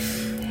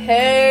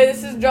Hey,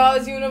 this is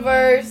Draws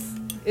Universe.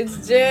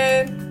 It's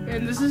Jen.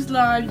 And this is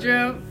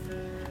Landra.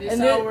 It's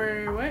And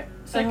our, what?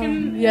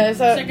 Second?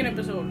 Second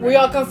episode. Right? We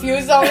all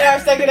confused on our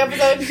second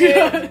episode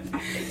shit.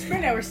 It's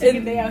pretty our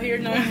second day out here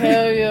now.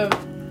 Hell yeah.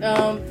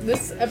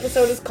 This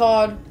episode is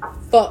called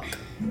Fuck.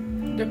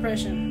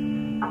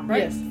 Depression.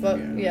 Right? Yes, fuck.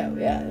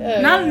 Yeah.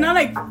 Not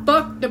like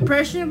fuck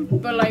depression,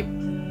 but like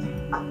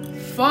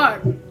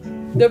fuck.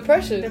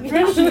 Depression.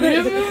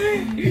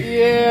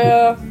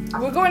 Yeah.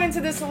 We're going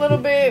into this a little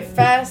bit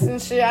fast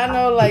and shit. I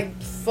know, like,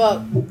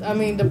 fuck. I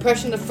mean,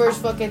 depression, the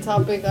first fucking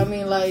topic. I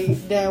mean,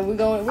 like, damn,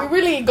 we're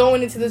really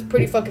going into this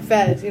pretty fucking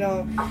fast, you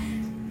know.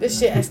 This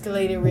shit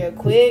escalated real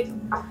quick.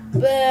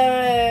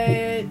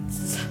 But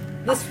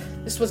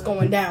this was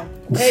going down,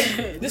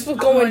 okay? This was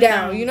going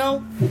down, you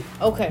know?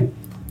 Okay.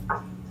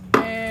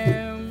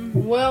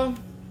 Well,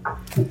 I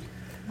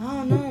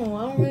don't know.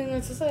 I don't really know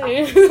what to say. I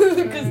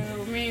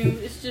mean,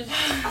 it's just...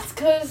 It's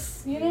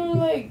because, you know,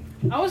 like...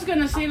 I was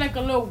gonna say, like, a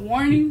little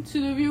warning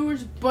to the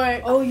viewers,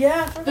 but... Oh,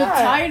 yeah, I the forgot.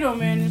 title,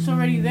 man, it's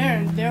already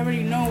there. They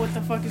already know what the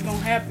fuck is gonna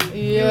happen.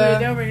 Yeah.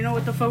 They already know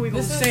what the fuck we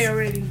gonna say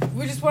already.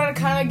 We just want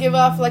to kind of give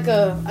off, like,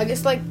 a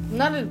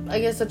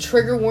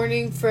trigger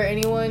warning for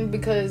anyone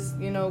because,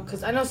 you know,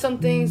 because I know some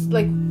things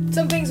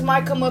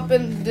might come up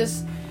in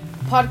this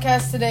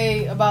podcast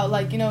today about,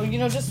 like, you know,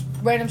 just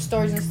random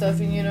stories and stuff,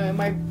 and, you know, it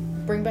might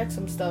bring back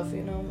some stuff,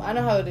 you know. I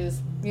know how it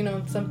is, you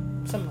know,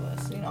 some of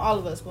us, you know, all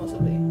of us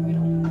mostly, you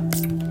know.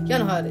 Y'all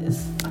know how it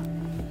is.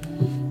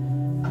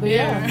 But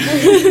yeah.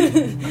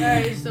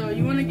 Alright, so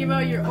you want to give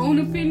out your own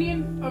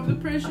opinion of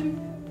depression?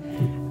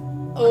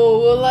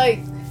 Oh, well, like,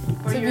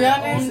 Or to be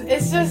honest,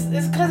 it's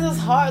because it's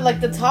hard. Like,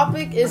 the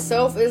topic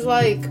itself is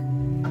like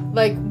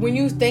when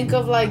you think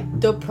of, like,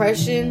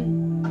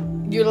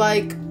 depression, you're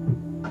like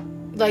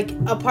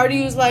a part of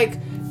you is like,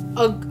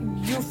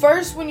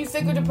 when you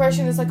think of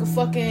depression, it's like a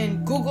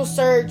fucking Google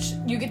search.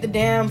 You get the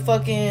damn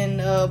fucking,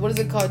 what is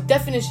it called?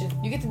 Definition.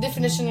 You get the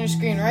definition on your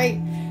screen,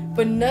 right?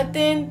 But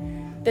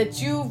nothing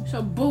that you...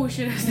 So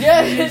bullshit.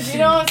 Yeah, you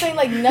know what I'm saying?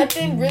 Like,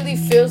 nothing really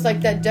feels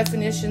like that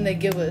definition they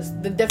give us.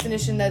 The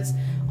definition that's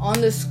on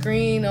the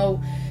screen,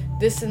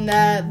 this and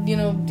that, you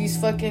know, these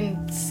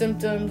fucking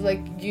symptoms,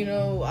 like, you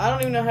know, I don't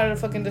even know how to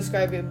fucking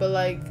describe it, but,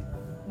 like,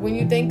 when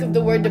you think of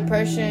the word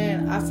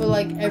depression, I feel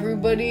like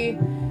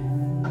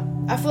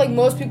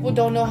most people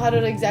don't know how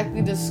to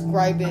exactly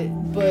describe it,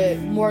 but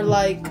more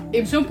like...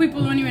 Some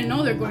people don't even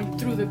know they're going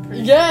through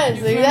depression.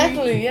 Yes,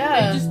 exactly,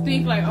 yeah. They just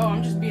think like, oh,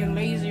 I'm just being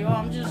lazy,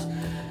 I'm just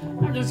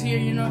here,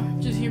 you know,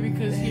 just here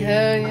because here.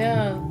 Hell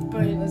yeah.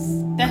 But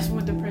that's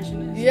what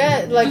depression is.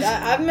 Yeah, like,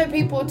 I've met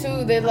people,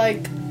 too, that,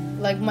 like,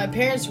 my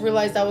parents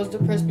realized I was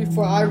depressed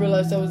before I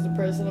realized I was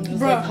depressed, and I'm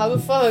just like, how the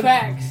fuck?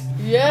 Facts.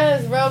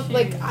 Yes, bro,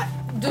 like,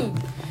 dude,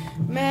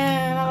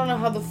 man, I don't know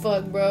how the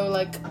fuck, bro,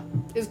 like,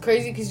 it's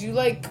crazy, because you,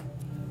 like,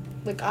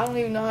 I don't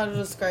even know how to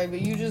describe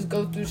it. You just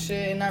go through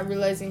shit and not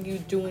realizing you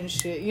doing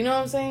shit. You know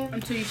what I'm saying?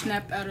 Until you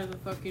snap out of the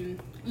fucking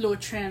little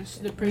trance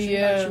depression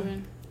yeah. that you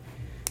in.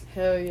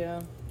 Hell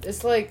yeah.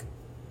 It's like,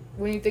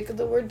 when you think of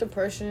the word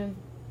depression,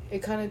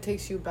 it kind of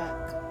takes you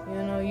back.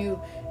 You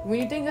know, when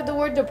you think of the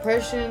word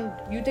depression,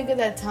 you think of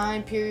that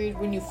time period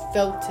when you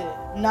felt it.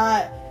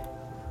 Not,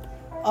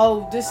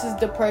 oh, this is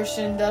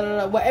depression,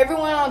 da-da-da. What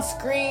everyone on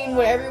screen,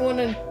 what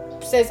everyone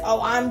says, oh,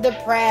 I'm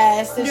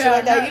depressed, and shit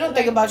like that. You don't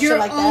think about shit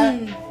like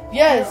that.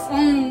 Yes. Your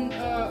own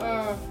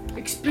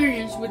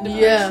experience with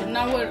depression,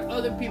 not what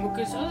other people,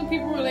 because other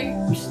people are like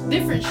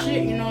different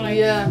shit, you know,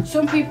 like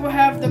some people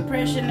have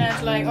depression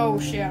that's like, oh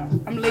shit,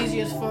 I'm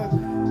lazy as fuck,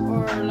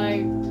 or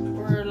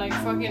like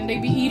fucking they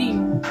be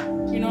eating,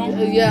 you know.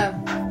 Yeah.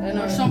 I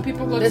know. Or some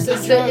people go to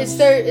drugs.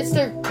 It's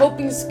their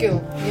coping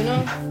skill, you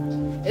know.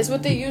 It's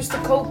what they use to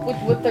cope with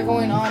what they're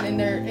going on in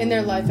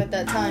their life at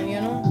that time, you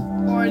know.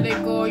 Or they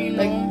go, you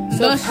know, like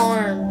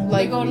self-harm.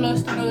 Like, they go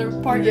lust in other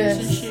partners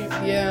and shit.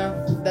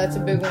 Yeah, that's a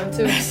big one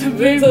too. That's a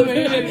big one.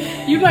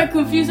 You might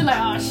confuse it like,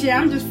 oh shit,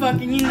 I'm just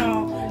fucking, you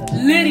know,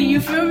 litty, you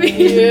feel me?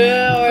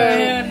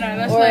 Yeah,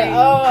 that's or like,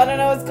 oh, I don't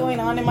know what's going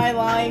on in my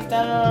life.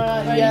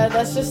 Like, yeah,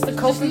 that's just the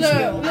coping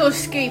skill. Little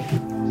escape.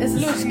 It's a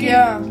little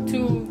escape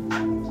to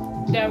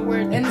that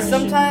word. And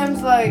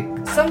sometimes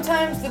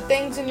the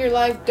things in your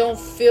life don't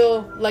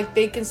feel like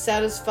they can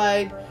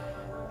satisfy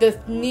the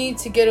need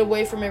to get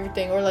away from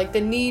everything, or like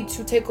the need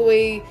to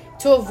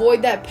to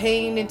avoid that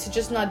pain and to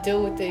just not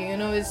deal with it, you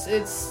know. It's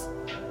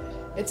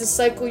a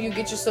cycle you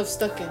get yourself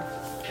stuck in,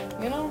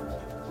 you know.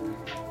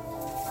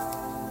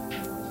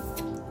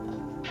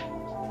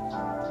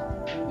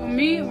 For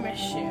me,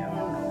 shit, I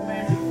don't know,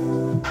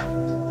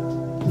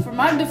 man. For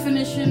my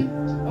definition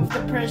of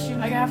depression,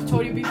 like I have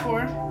told you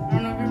before, I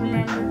don't know if you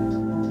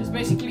remember, it's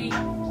basically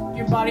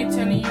your body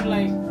telling you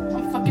like,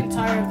 I'm fucking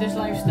tired of this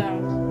lifestyle.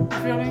 You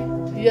feel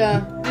me?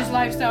 Yeah. This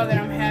lifestyle that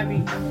I'm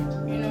having,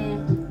 you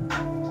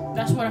know,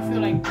 that's what I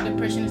feel like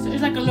depression is.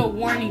 It's like a little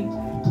warning.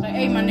 Like,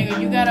 hey, my nigga,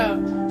 you gotta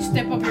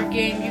step up your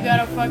game. You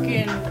gotta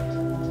fucking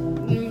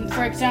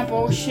for example,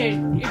 oh shit,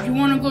 if you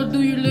want to go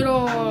do your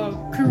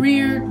little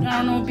career, I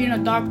don't know, being a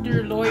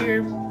doctor,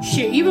 lawyer,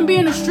 shit, even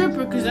being a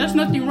stripper, because that's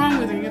nothing wrong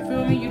with it, you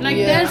feel me? You like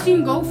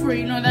dancing, go for it,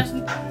 you know, that's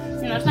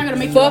not going to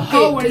make you a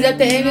hoe. Because at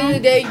the end of the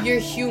day, you're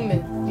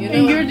human, you know?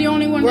 And you're the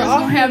only one that's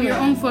going to have your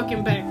own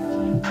fucking back.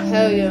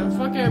 Hell yeah.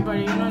 Fuck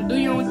everybody, you know, do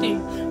your own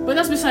thing. But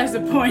that's besides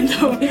the point,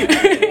 though.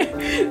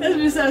 That's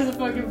besides the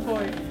fucking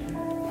point.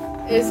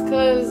 It's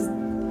because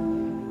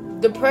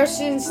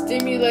depression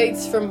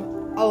stimulates from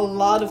a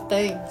lot of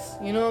things.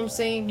 You know what I'm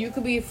saying? You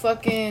could be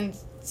fucking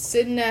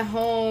sitting at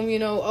home, you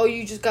know, oh,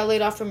 you just got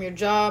laid off from your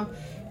job.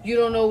 You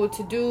don't know what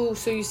to do,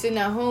 so you're sitting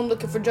at home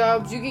looking for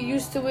jobs. You get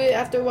used to it.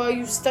 After a while,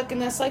 you're stuck in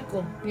that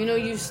cycle. You know,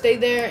 you stay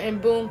there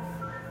and boom,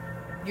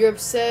 you're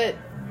upset,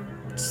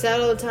 sad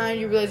all the time.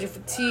 You realize you're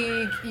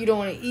fatigued. You don't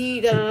want to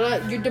eat. Da, da,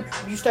 da.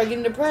 You start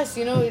getting depressed.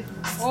 You know, it's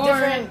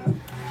different.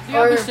 The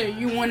opposite.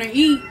 You want to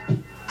eat,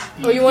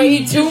 or you want to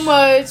eat too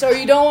much, or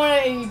you don't want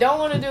to, and you don't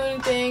want to do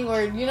anything,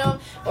 or you know,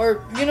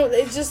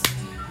 it's just,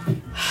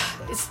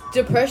 it's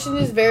depression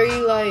is very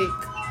like,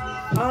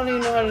 I don't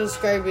even know how to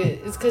describe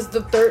it. It's because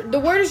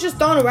the word is just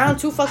thrown around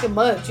too fucking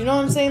much. You know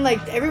what I'm saying? Like,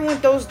 everyone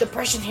throws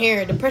depression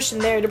here, depression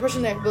there,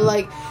 depression there. But,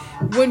 like,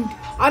 when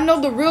I know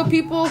the real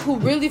people who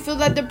really feel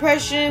that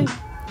depression,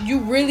 you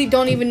really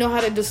don't even know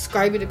how to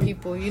describe it to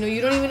people. You know, you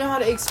don't even know how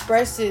to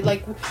express it.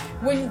 Like,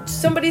 when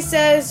somebody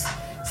says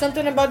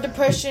something about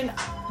depression,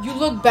 you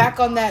look back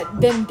on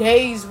them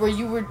days where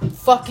you were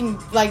fucking,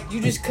 like,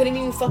 you just couldn't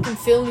even fucking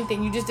feel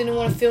anything. You just didn't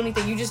want to feel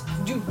anything.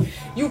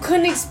 You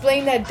couldn't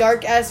explain that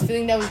dark ass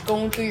feeling that was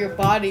going through your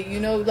body,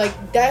 you know? Like,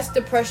 that's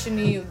depression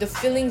to you. The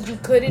feelings you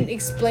couldn't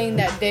explain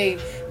that day,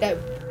 that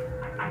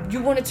you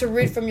wanted to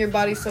rid from your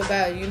body so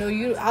bad, you know?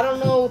 I don't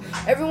know.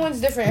 Everyone's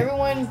different.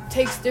 Everyone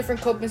takes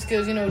different coping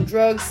skills, you know,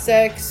 drugs,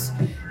 sex,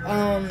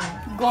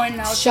 going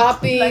out,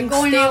 shopping, like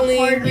going stealing,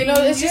 out, you know?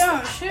 It's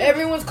just,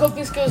 everyone's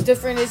coping skills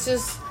different. It's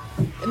just,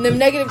 and the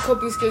negative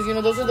coping skills, you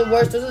know, those are the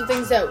worst. Those are the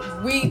things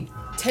that we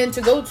tend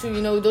to go to,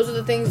 you know. Those are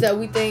the things that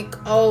we think,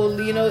 oh,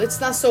 you know,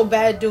 it's not so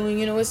bad doing,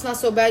 you know, it's not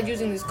so bad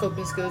using these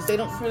coping skills. They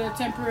don't, for the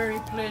temporary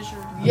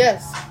pleasure.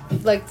 Yes.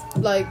 Like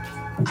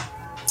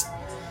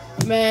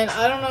man,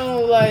 I don't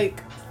know,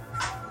 like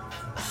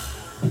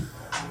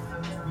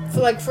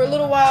for a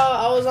little while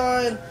I was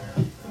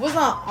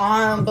not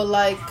on, but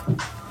like,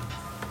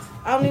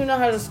 I don't even know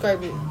how to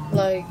describe it.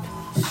 Like,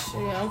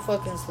 shit, I'm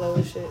fucking slow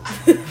as shit.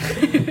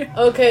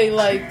 Okay,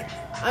 like,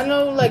 I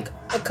know, like,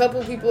 a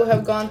couple people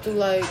have gone through,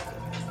 like,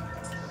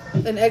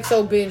 an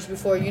XO binge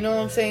before, you know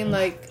what I'm saying?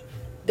 Like,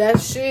 that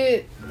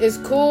shit is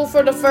cool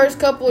for the first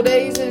couple of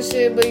days and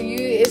shit, but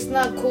it's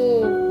not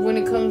cool when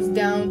it comes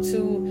down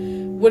to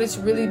what it's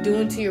really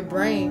doing to your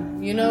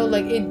brain, you know?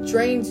 Like, it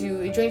drains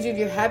you of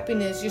your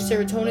happiness. Your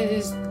serotonin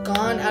is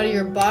gone out of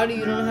your body.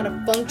 You don't know how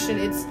to function.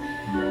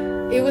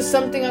 It was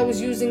something I was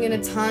using in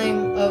a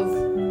time of,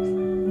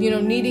 you know,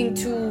 needing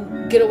to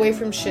get away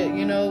from shit,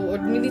 you know, or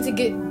needing to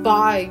get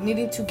by,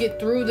 needing to get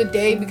through the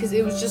day, because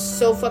it was just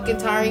so fucking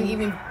tiring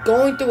even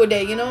going through a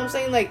day, you know what I'm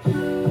saying? Like,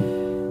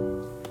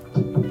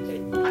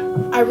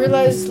 I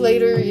realized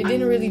later it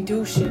didn't really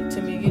do shit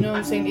to me, you know what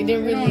I'm saying? It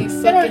didn't really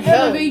fucking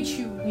help. Elevate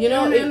you. You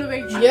know, it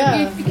elevates you.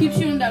 Yeah. It keeps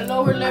you in that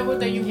lower level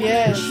that you want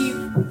to achieve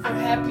for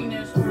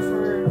happiness or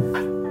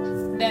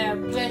for that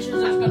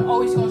pleasures that's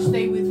always gonna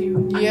stay with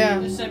you. Yeah.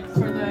 Except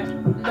for the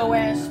low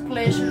ass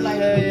pleasure, like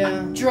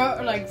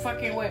drug, like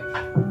fucking what,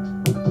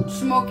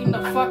 smoking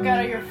the fuck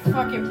out of your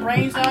fucking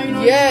brains out. You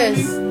know?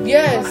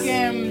 Yes.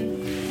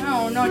 Fucking, I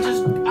don't know,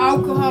 just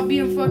alcohol,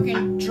 being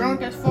fucking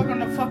drunk as fuck on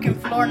the fucking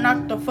floor,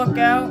 knocked the fuck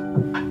out.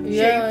 Yeah.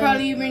 Shit, you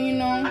probably even, you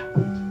know,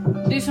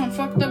 did some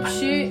fucked up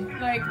shit.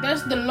 Like,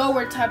 that's the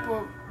lower type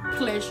of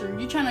pleasure.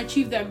 You're trying to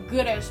achieve that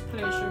good ass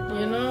pleasure,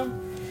 you know?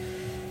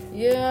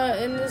 Yeah,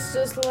 and it's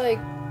just like,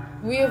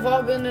 we have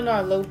all been in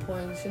our low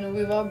points, you know.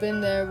 We've all been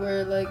there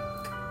where, like,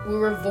 we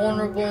were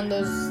vulnerable in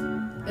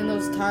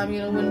those times, you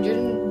know. When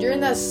you're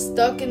in that,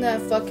 stuck in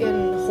that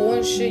fucking hole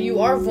and shit, you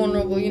are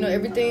vulnerable, you know.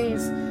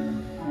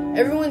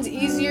 Everyone's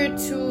easier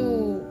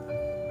to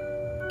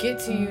get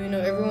to you, you know.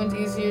 Everyone's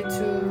easier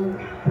to,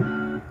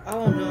 I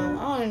don't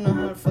even know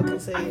how to fucking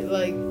say it.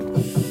 Like,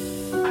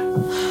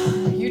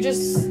 you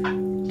just,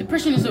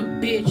 depression is a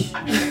bitch.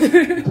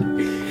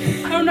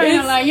 I'm not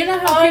gonna lie. You know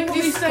how people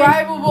be saying,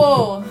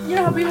 you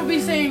know how people be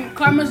saying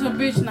karma's a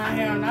bitch. Not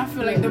here, and I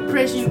feel like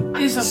depression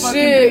is a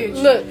fucking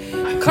bitch. Look,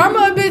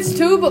 karma a bitch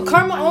too, but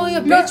karma only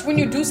a bitch when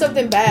you do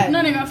something bad.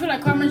 No, nigga, I feel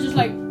like karma is just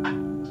like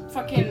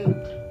fucking,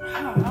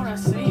 how would I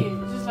say it?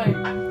 It's just like,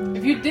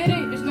 if you did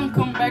it, it's gonna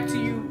come back to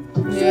you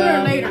sooner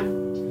or later.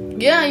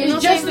 Yeah, you know,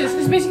 it's justice.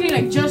 It's basically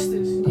like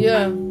justice.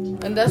 Yeah,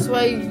 and that's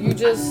why you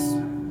just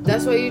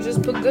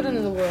put good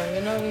into the world,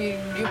 you know.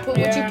 You put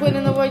what you put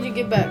in the world, you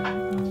get back,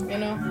 you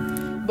know.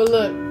 But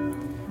look,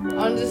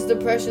 on this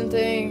depression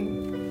thing,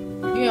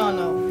 you all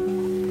know.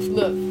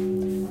 Look,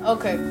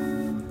 okay,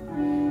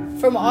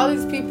 from all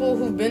these people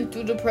who've been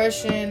through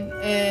depression,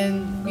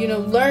 and you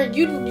know,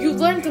 you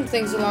learn some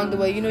things along the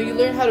way. You know, you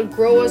learn how to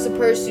grow as a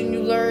person.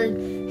 You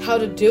learn how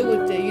to deal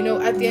with it. You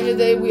know, at the end of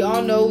the day, we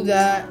all know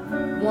that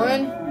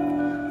one,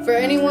 for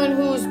anyone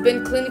who's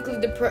been clinically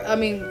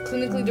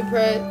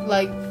depressed,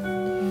 like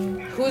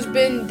who's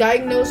been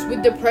diagnosed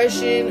with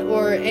depression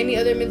or any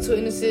other mental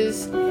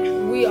illnesses,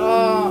 we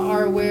all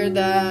are aware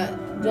that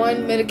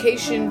one,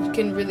 medication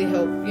can really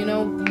help.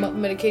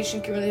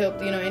 Medication can really help.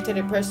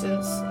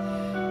 Antidepressants.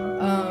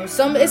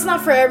 It's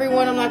not for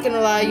everyone. I'm not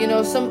gonna lie.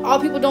 All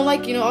people don't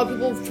like. All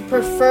people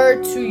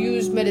prefer to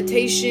use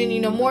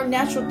meditation. More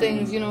natural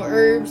things.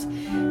 Herbs,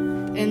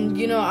 and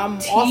I'm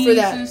Teas all for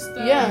that. And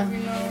stuff,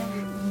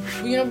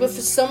 Yeah. But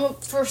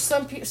for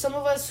some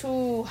of us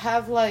who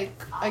have, like,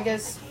 I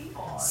guess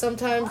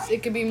sometimes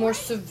it could be more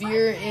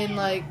severe in,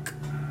 like,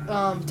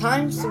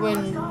 times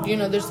when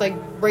there's like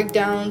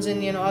breakdowns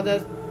and all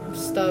that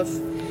stuff.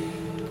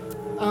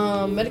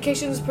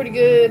 Medication is pretty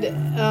good.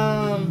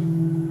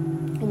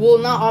 Well,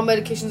 not all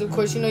medications, of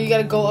course. You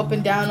gotta go up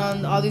and down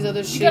on all these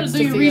other shit. You gotta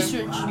do your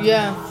research.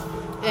 Yeah.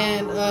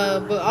 And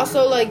but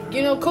also, like,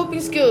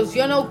 coping skills.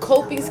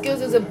 Coping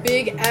skills is a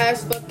big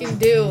ass fucking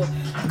deal.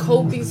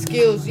 Coping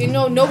skills.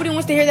 Nobody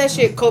wants to hear that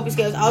shit. Coping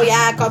skills. Oh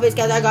yeah, coping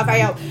skills are good for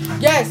you.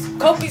 Yes,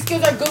 coping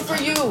skills are good for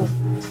you.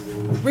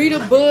 Read a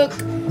book.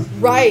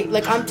 Right,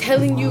 like, I'm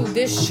telling you,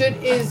 this shit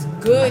is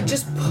good.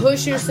 Just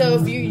push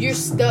yourself. You're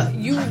stuck.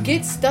 You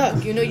get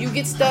stuck. You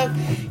get stuck.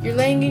 You're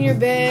laying in your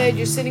bed.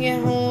 You're sitting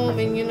at home,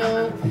 and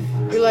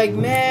you're like,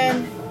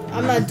 man,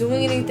 I'm not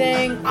doing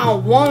anything. I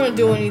don't want to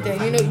do anything.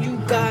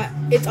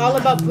 It's all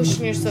about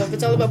pushing yourself.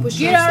 It's all about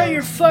pushing yourself. Get out of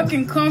your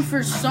fucking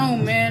comfort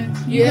zone, man.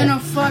 You're gonna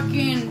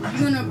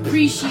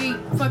appreciate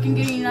fucking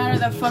getting out of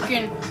that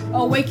fucking,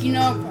 waking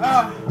up.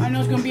 I know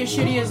it's gonna be a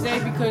shitty ass day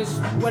because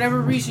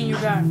whatever reason you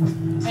got.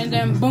 And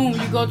then boom,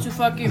 you go to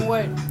fucking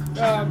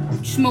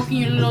smoking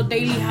your little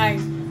daily high.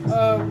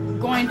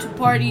 Going to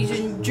parties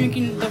and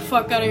drinking the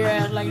fuck out of your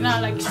ass.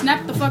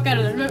 Snap the fuck out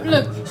of it.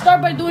 Look,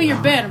 start by doing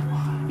your bed.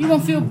 You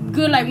gonna feel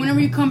good, like, whenever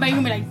you come back, you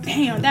gonna be like,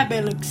 damn, that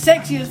bed looks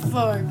sexy as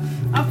fuck.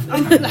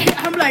 I'm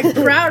like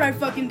proud I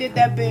fucking did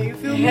that bed. You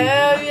feel me?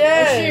 Hell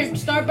yeah. Shit,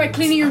 start by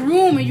cleaning your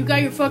room, and you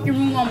got your fucking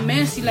room all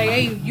messy. Like,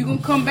 hey, you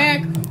gonna come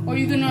back, or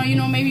you gonna,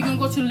 maybe you gonna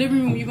go to the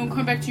living room. You gonna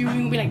come back to your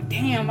room and be like,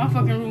 damn, my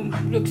fucking room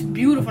looks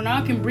beautiful.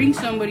 Now I can bring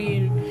somebody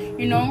in,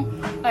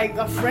 like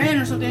a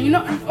friend or something,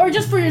 or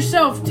just for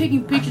yourself,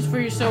 taking pictures for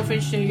yourself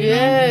and shit.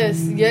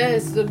 Yes.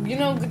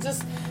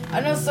 Just. I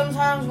know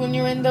sometimes when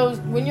you're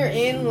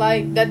in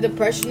like that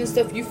depression and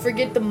stuff, you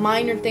forget the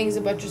minor things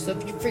about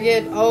yourself. You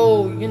forget,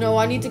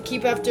 I need to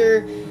keep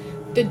after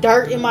the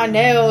dirt in my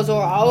nails,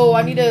 or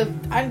I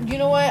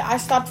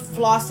stopped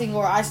flossing,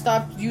 or I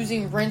stopped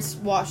using rinse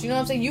wash. You know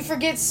what I'm saying? You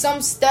forget some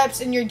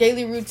steps in your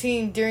daily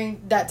routine during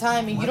that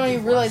time, and you don't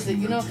even realize it.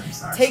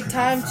 Take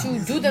time to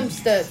do them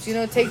steps.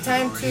 Take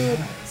time to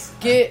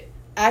get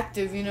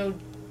active.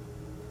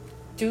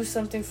 Do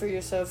something for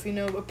yourself.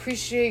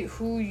 Appreciate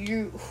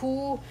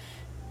who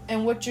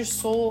and what your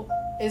soul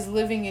is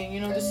living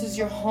in. This is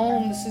your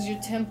home. This is your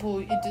temple.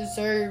 It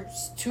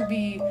deserves to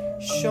be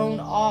shown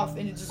off,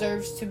 and it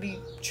deserves to be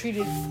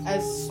treated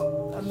as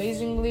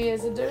amazingly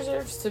as it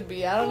deserves to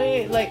be. I don't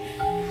know, like,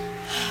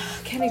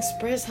 I can't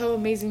express how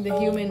amazing the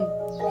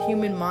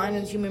human mind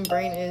and human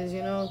brain is.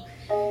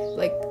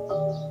 Like,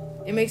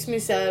 it makes me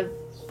sad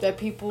that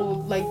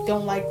people, like,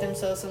 don't like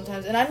themselves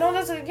sometimes. And I know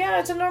it's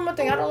a normal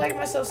thing. I don't like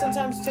myself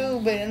sometimes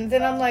too, and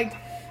then I'm like,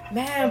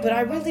 man, but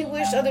I really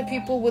wish other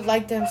people would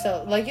like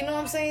themselves. Like, you know what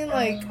I'm saying?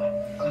 Like,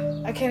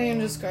 I can't even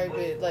describe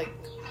it. Like,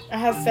 I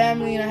have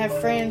family and I have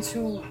friends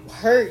who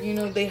hurt,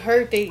 they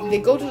hurt,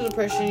 they go to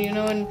depression,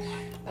 and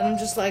I'm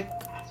just like,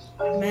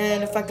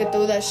 man, if I could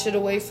throw that shit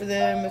away for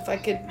them, if I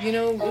could,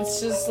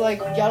 it's just like,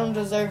 y'all don't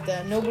deserve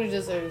that. Nobody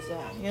deserves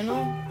that,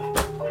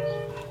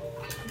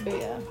 But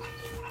yeah.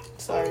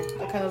 Sorry,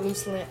 I kind of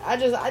loosely.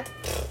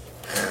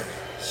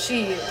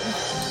 Shit.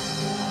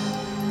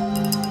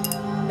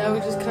 Now we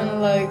just kind of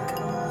like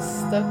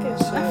stuck in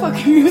shit. That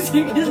fucking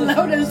music is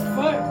loud as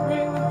fuck,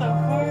 right? What the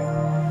fuck?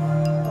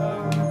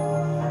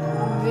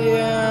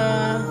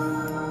 Yeah.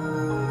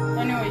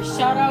 Anyway,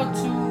 shout out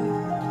to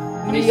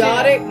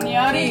Neotic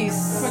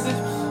Peace. For this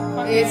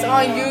it's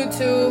on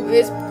YouTube.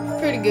 It's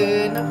pretty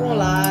good. Not gonna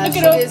lie. Look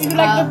it up. If you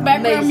like the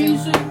background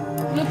music,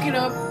 look it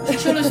up.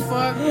 It's chill as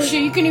fuck.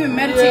 Shit, you can even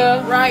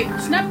meditate. Right.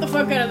 Snap the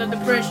fuck out of the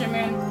depression,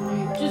 man.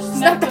 Just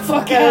snap the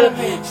fuck out of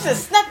it.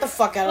 Just snap the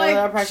fuck out of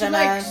the depression,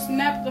 man.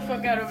 Snap the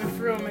fuck out of it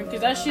for real, man.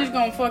 Because that shit's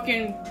gonna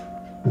fucking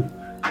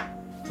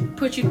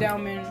put you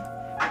down, man.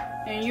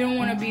 And you don't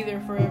want to be there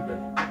forever.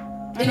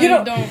 You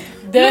don't.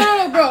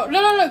 No, bro.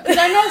 No. Because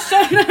I know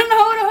some. No,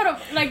 hold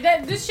up. Like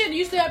that. This shit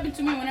used to happen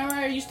to me whenever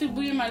I used to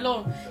be in my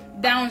little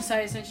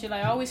downsides and shit.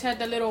 Like, I always had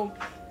that little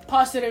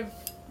positive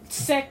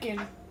second.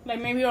 Like,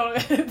 maybe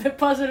the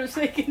positive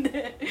second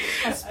that,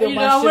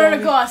 I wanted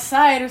to go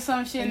outside or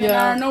some shit. And then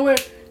I don't know where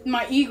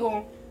my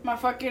ego, my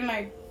fucking,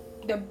 like,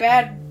 the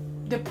bad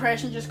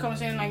depression just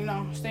comes in and, like,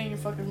 no, stay in your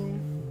fucking room.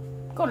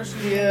 Go to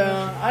sleep.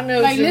 Yeah, I know.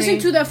 Like, listen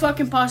to that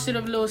fucking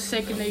positive little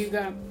second that you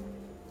got.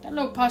 That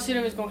little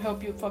positive is gonna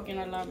help you fucking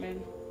a lot,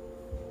 man.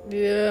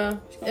 Yeah.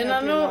 And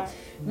I know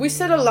we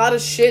said a lot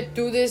of shit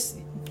through this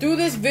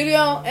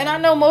video. And I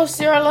know most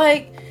of you are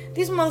like,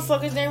 these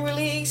motherfuckers didn't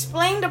really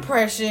explain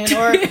depression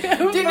or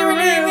didn't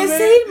really even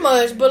say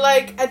much. But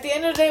like at the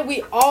end of the day,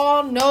 we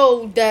all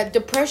know that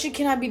depression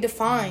cannot be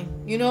defined.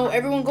 You know,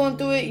 everyone going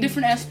through it.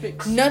 Different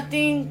aspects.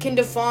 Nothing can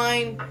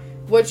define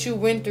what you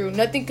went through.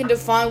 Nothing can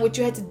define what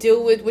you had to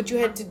deal with, what you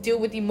had to deal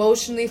with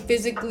emotionally,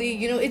 physically.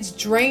 You know, it's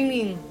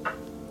draining.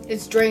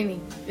 It's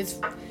draining.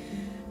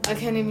 I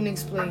can't even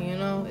explain, you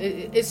know.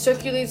 It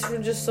circulates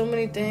from just so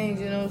many things,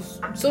 you know.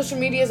 Social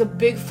media is a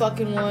big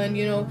fucking one,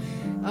 you know.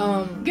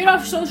 Get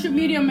off social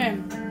media,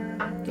 man.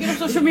 Get off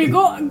social media.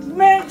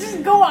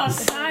 Just go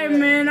outside,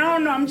 man. I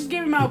don't know. I'm just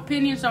giving my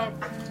opinions on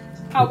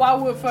how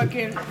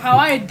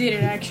I did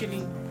it,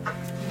 actually.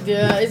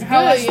 Yeah, it's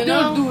how good, I you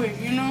know. still do it,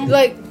 you know.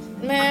 Like,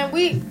 man,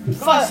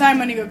 go outside,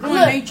 my nigga. Go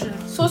in nature.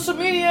 Social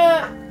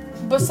media,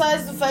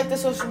 besides the fact that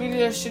social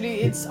media is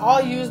shitty, it's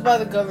all used by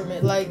the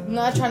government. Like, we're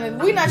not trying to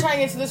get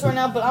into this right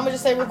now, but I'm gonna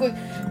just say real quick,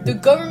 the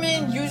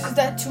government uses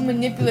that to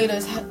manipulate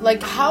us.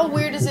 Like, how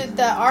weird is it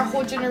that our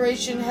whole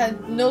generation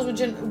knows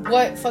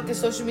what fucking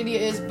social media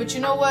is? But you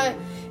know what?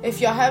 If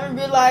y'all haven't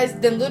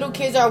realized, them little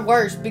kids are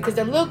worse, because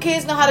them little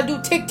kids know how to do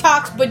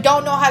TikToks, but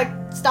don't know how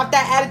to stop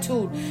that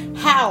attitude.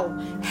 How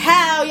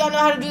y'all know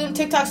how to do them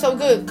TikToks so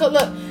good? Cause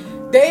look,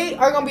 they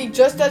are gonna be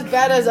just as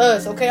bad as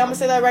us. Okay, I'm gonna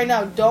say that right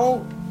now.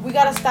 We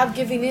gotta stop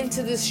giving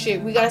into this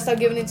shit. We gotta stop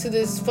giving into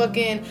this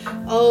fucking,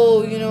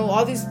 all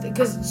these,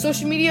 because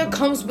social media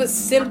comes with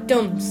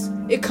symptoms.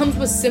 It comes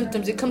with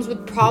symptoms. It comes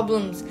with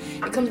problems.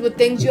 It comes with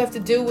things you have to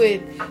deal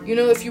with. You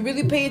know, if you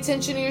really pay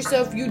attention to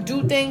yourself, you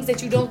do things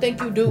that you don't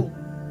think you do.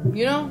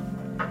 You know?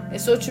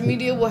 And social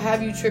media will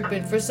have you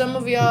tripping. For some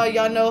of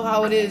y'all know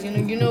how it is.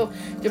 You know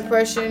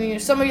depression.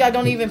 Some of y'all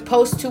don't even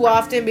post too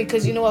often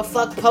because you know what?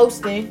 Fuck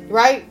posting,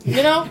 right?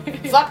 You know?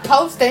 Fuck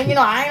posting. You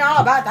know, I ain't all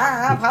about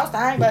that. I'm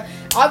posting. But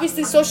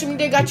obviously, social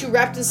media got you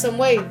wrapped in some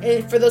way.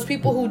 And for those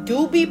people who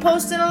do be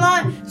posting a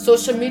lot,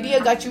 social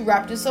media got you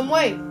wrapped in some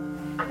way.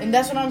 And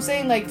that's what I'm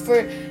saying. Like,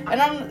 I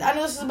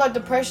know this is about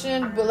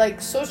depression, but like,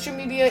 social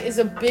media is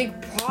a big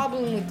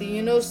problem with it.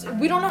 You know,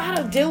 we don't know how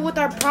to deal with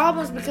our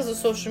problems because of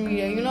social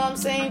media. You know what I'm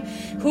saying?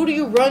 Who do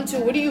you run to?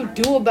 What do you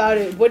do about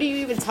it? What do you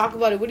even talk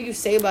about it? What do you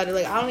say about it?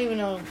 Like, I don't even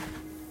know.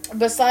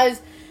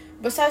 Besides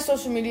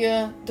social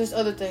media, there's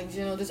other things.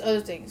 You know, there's other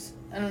things.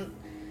 And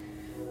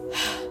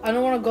I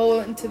don't want to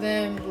go into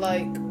them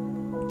like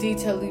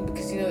detailedly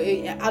because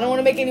I don't want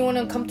to make anyone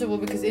uncomfortable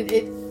because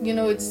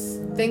it's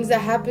things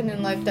that happen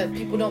in life that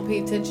people don't pay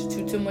attention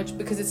to too much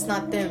because it's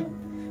not them,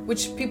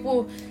 which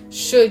people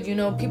should.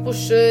 People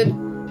should,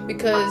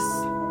 because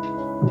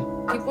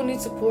people need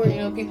support.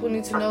 People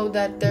need to know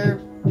that their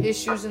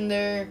issues and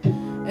their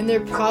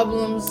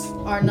problems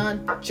are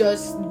not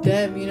just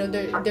them.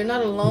 They're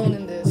not alone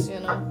in this.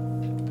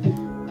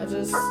 I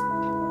just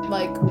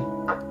like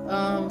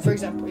for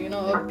example,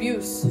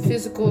 abuse,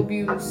 physical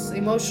abuse,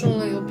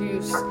 emotional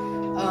abuse,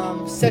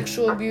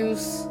 sexual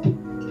abuse,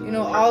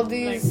 all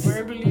these, like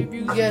verbally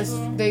abuse. Yes,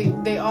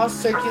 they all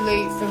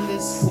circulate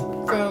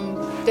from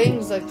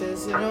things like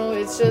this.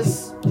 It's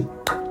just,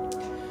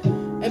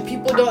 and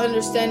people don't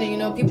understand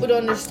it. People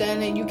don't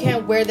understand it. You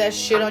can't wear that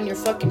shit on your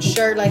fucking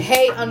shirt. Like,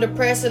 hey, I'm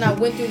depressed and I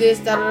went through this.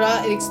 Da da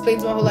da. It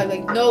explains my whole life.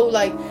 Like, no,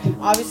 like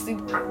obviously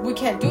we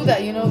can't do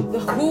that.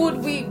 Who would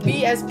we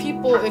be as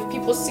people if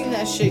people seen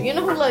that shit?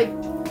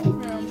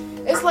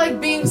 It's like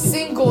being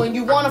single and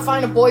you want to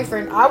find a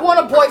boyfriend. I want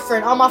a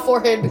boyfriend on my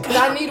forehead because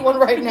I need one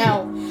right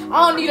now.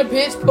 I don't need a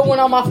bitch, put one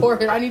on my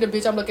forehead. I need a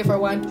bitch, I'm looking for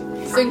one.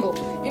 Single.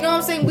 You know what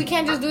I'm saying? We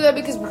can't just do that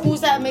because what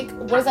does that make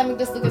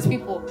us look as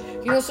people?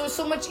 So it's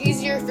so much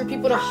easier for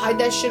people to hide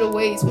that shit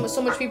away. It's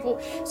so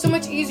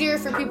much easier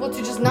for people to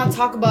just not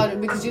talk about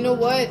it because you know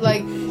what?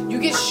 Like, you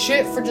get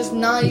shit for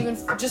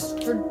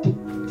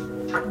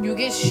you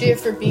get shit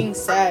for being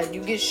sad.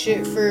 You get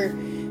shit for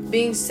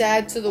being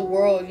sad to the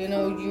world. You're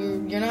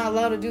not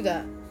allowed to do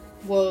that.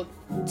 Well,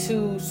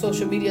 to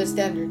social media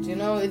standards,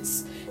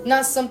 it's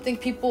not something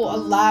people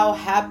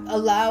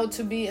allowed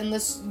to be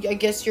unless I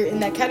guess you're in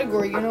that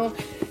category.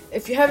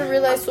 If you haven't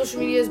realized, social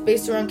media is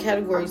based around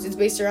categories. It's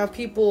based around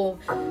people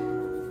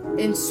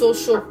in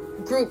social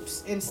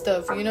groups and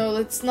stuff.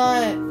 It's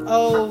not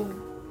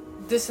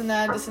this and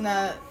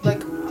that.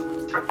 Like,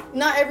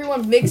 not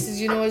everyone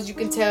mixes. As you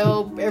can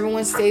tell,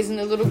 everyone stays in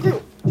a little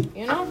group.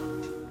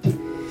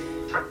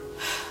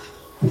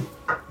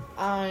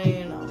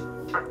 I know.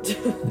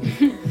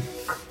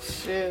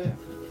 Shit.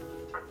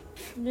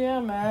 Yeah,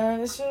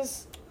 man. It's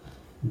just,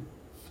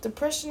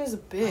 depression is a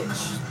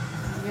bitch.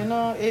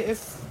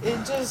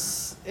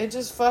 It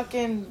just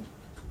fucking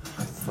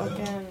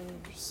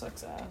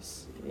sucks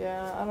ass.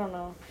 Yeah, I don't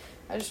know.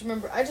 I just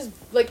remember,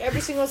 like,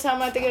 every single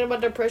time I think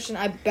about depression,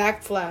 I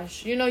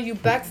backflash. You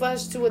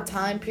backflash to a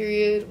time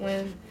period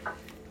when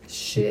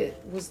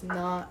shit was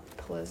not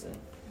pleasant.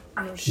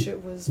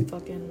 Shit was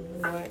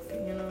fucking whack,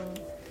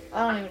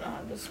 I don't even know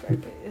how to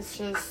describe it. It's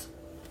just,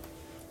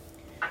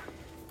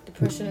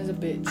 depression is a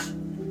bitch.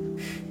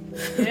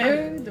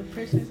 Yeah,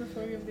 depression is a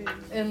fucking bitch.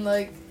 And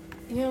like,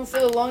 for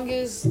the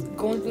longest,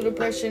 going through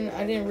depression,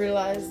 I didn't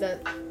realize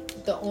that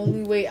the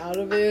only way out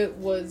of it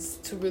was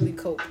to really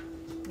cope.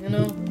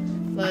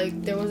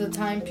 Like, there was a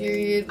time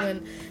period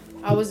when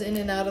I was in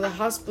and out of the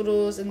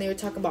hospitals, and they were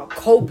talking about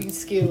coping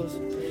skills.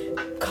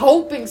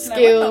 Coping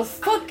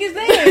skills. Like, what the fuck is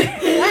that?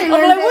 I'm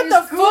like, what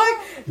the fuck?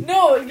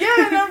 No,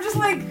 yeah, and I'm just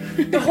like,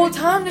 the whole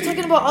time they're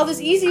talking about all this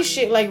easy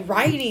shit, like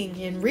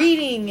writing and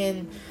reading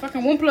and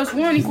fucking 1 +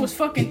 1 =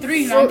 fucking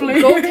 3.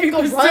 go take a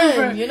run,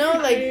 super. you know,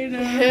 like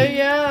hell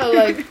yeah,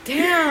 like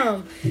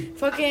damn,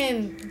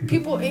 fucking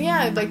people, and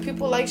yeah, like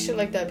people like shit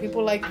like that.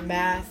 People like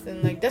math,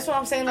 and like that's what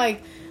I'm saying.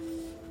 Like,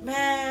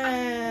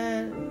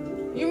 man,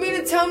 you mean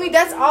to tell me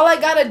that's all I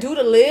gotta do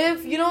to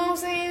live? You know what I'm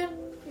saying?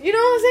 You know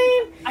what I'm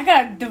saying? I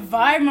gotta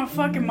divide my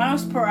fucking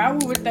miles per hour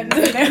with that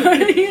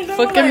number, you know?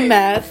 Fucking like,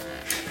 math.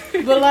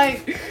 But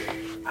like,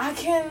 I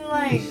can't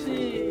like.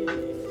 shit.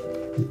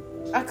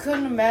 I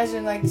couldn't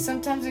imagine. Like,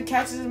 sometimes it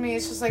catches me.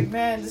 It's just like,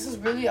 man, this is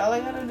really all I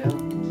gotta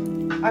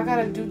do. I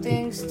gotta do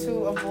things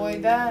to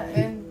avoid that,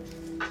 and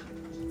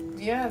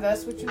yeah,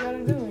 that's what you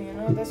gotta do. You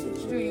know, that's what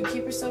you do. You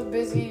keep yourself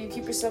busy. You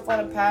keep yourself on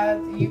a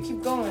path. You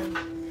keep going,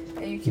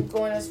 and you keep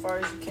going as far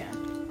as you can.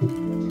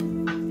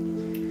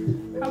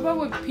 How about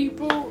with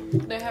people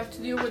that have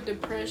to deal with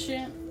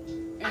depression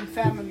and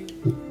family?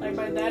 Like,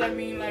 by that I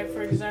mean, like,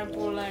 for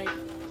example, like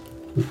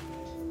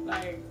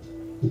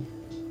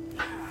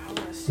how would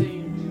I say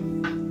it?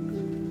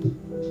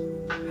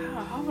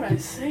 How would I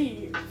say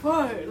it?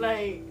 What?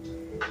 Like,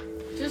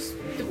 just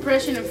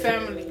depression and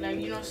family. Like,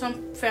 you know,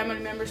 some family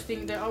members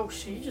think that, oh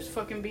shit, you just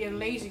fucking being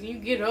lazy. You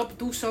get up,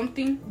 do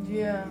something.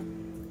 Yeah.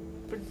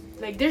 But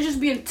like, they're just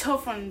being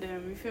tough on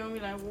them. You feel me?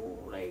 Like, whoa,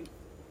 like,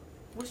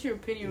 what's your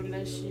opinion on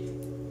that shit?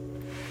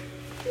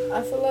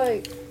 I feel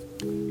like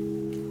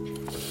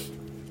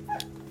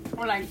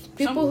Or like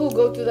people who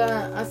go through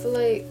that, I feel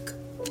like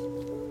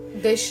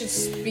they should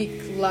speak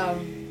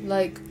loud.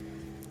 Like,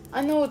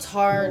 I know it's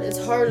hard.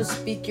 It's hard to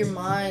speak your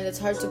mind. It's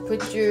hard to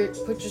put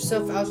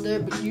yourself out there,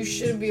 but you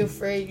shouldn't be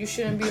afraid. You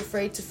shouldn't be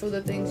afraid to feel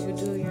the things you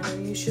do, you know?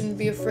 You shouldn't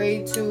be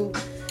afraid to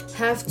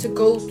have to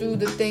go through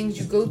the things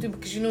you go through,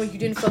 because you know you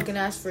didn't fucking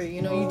ask for it,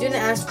 you know? You didn't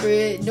ask for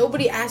it.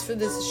 Nobody asked for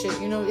this shit,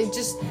 you know? It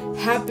just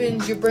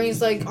happens. Your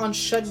brain's like on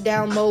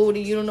shutdown mode,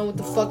 and you don't know what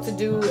the fuck to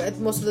do. At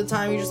most of the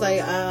time, you're just like,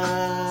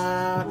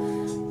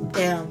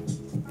 damn.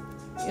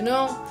 You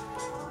know?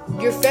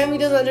 Your family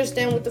doesn't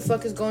understand what the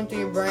fuck is going through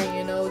your brain,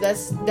 you know?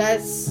 That's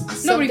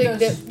something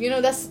that, you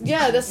know, that's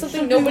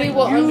something nobody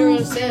will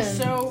understand.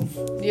 Yourself,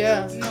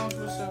 yeah. knows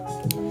what's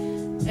up.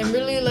 And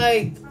really,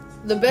 like,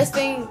 the best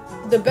thing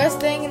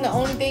and the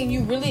only thing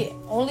you really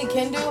only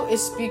can do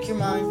is speak your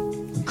mind.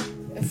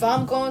 If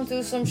I'm going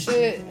through some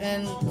shit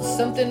and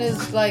something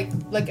is like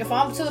if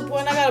I'm to the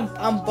point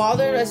I'm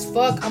bothered as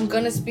fuck, I'm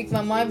gonna speak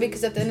my mind,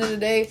 because at the end of the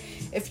day,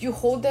 if you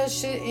hold that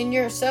shit in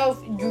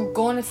yourself, you're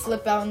going to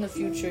flip out in the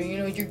future. You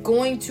know,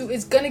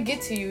 it's gonna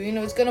get to you. You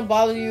know, it's gonna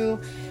bother you,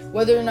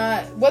 whether or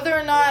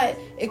not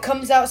it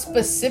comes out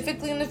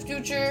specifically in the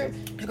future.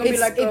 It's gonna be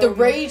like the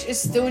rage is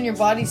still in your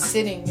body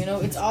sitting. You know,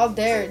 it's all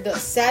there. The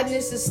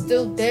sadness is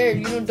still there.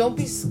 You know, don't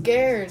be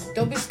scared.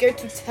 Don't be scared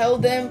to tell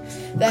them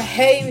that,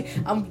 hey,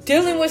 I'm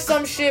dealing with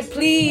some shit.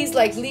 Please,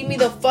 like, leave me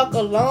the fuck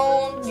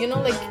alone. You know,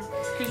 like.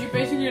 Because you're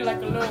basically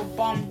like a little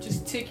bomb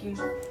just ticking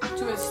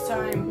to its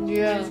time.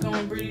 Yeah. And it's going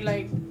to really,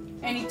 like,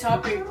 any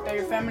topic that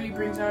your family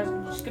brings out is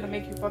just going to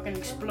make you fucking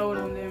explode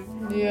on them.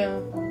 Yeah.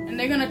 And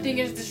they're going to think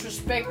it's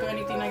disrespect or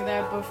anything like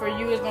that. But for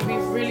you, it's going to be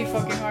really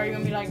fucking hard. You're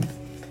going to be like,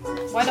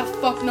 why the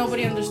fuck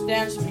nobody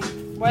understands me?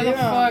 Why the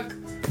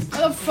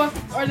fuck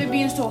are they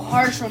being so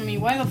harsh on me?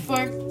 Why the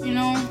fuck, you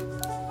know?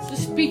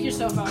 Just speak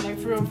yourself out, like,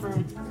 for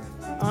real.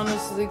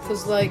 Honestly,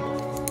 because, like,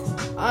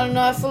 I don't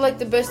know, I feel like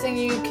the best thing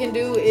you can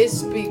do is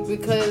speak,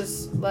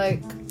 because,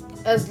 like,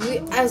 as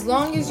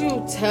long as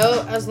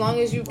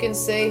you can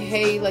say,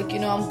 hey, like, you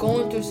know, I'm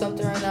going through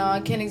something right now, I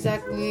can't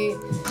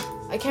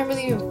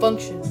really even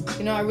function,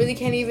 you know, I really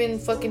can't even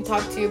fucking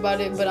talk to you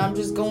about it, but I'm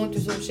just going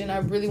through some shit, and I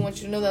really want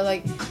you to know that,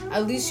 like,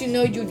 at least you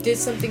know you did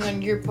something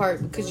on your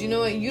part, because you know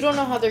what, you don't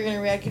know how they're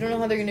gonna react, you don't know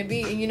how they're gonna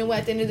be, and you know what,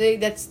 at the end of the day,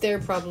 that's their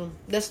problem,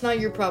 that's not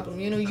your problem,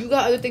 you know, you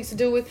got other things to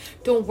deal with,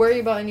 don't worry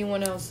about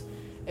anyone else.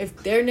 If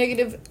they're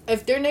negative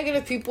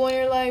people in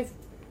your life,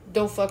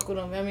 don't fuck with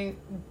them. I mean,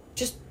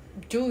 just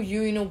do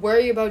you, you know,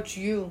 worry about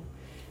you.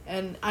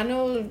 And I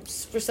know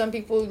for some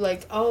people,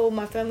 like, oh,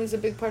 my family's a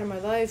big part of my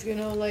life, you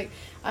know, like,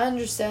 I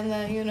understand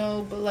that, you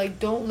know, but, like,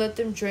 don't let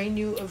them drain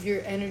you of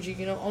your energy,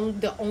 you know,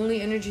 the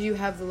only energy you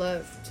have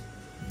left.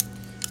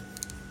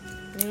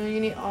 You know,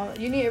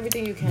 you need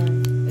everything you can.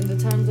 In the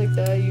times like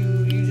that,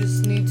 you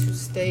just need to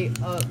stay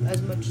up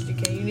as much as you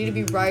can. You need to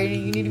be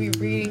writing, you need to be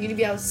reading, you need to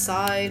be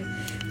outside,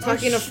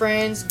 talking to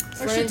friends.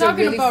 Or shit,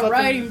 talking really about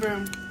writing,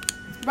 bro.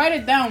 Write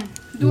it down.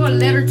 Do a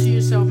letter to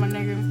yourself, my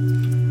nigga.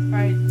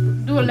 Right?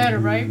 Do a letter,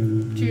 right?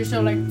 To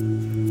yourself, like,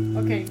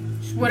 okay,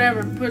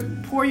 whatever.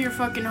 Pour your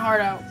fucking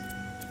heart out,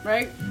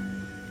 right?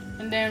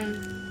 And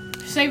then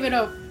save it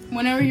up.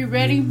 Whenever you're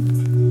ready,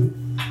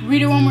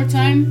 read it one more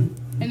time,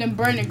 and then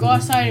burn it. Go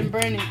outside and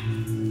burn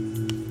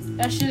it.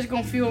 That shit's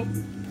gonna feel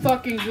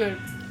fucking good.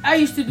 I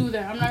used to do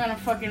that. I'm not gonna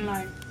fucking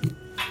lie.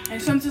 And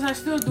sometimes I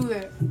still do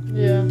that.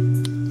 Yeah.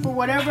 For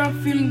whatever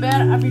I'm feeling bad,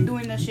 I be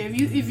doing that shit.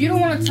 If you don't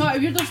want to talk,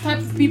 if you're those type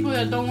of people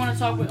that don't want to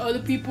talk with other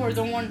people or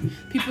don't want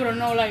people to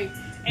know, like,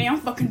 hey,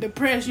 I'm fucking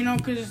depressed, you know,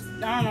 because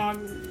I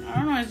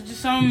don't know, it's just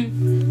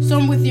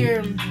some with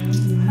your,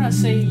 how to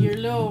say, your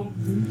little.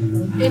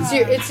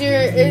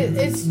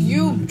 It's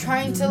you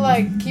trying to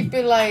like keep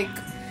it like.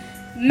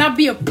 Not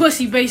be a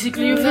pussy,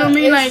 basically. You feel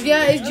me? Like,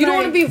 you don't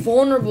want to be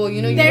vulnerable.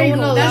 You know, you don't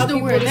want to allow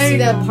people to see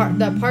that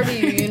part of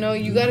you. You know,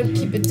 you gotta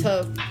keep it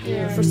tough.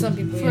 Yeah. For some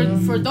people.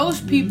 For those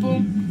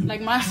people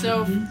like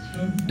myself,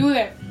 do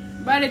that.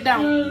 Write it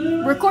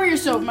down. Record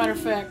yourself. Matter of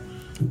fact,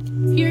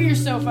 hear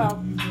yourself out,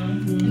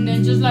 and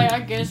then just like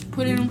I guess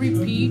put it on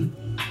repeat.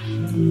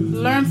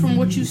 Learn from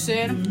what you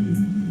said.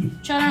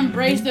 Try to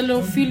embrace the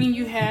little feeling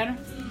you had.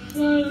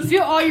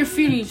 Feel all your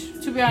feelings.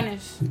 To be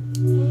honest.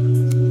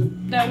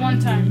 That one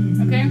time,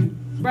 okay?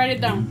 Write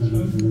it down.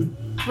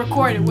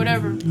 Record it,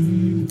 whatever.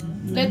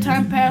 Let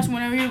time pass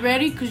whenever you're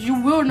ready, because you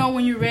will know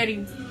when you're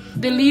ready.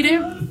 Delete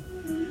it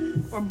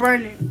or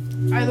burn it.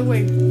 Either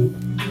way.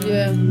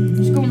 Yeah.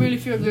 It's going to really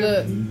feel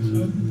good.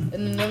 Look,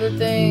 and another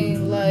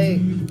thing, like,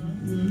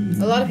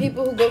 a lot of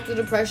people who go through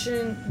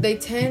depression, they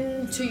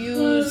tend to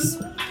use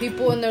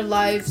people in their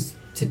lives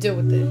to deal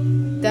with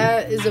it.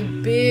 That is a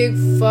big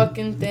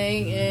fucking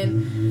thing,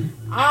 and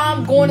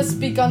I'm going to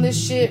speak on this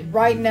shit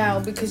right now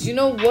because you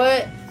know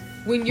what?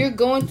 When you're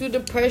going through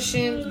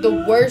depression, the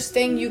worst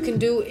thing you can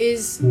do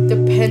is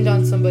depend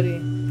on somebody,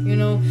 you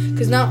know?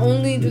 Because not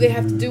only do they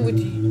have to do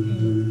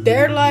with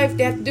their life,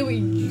 they have to do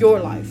with your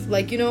life,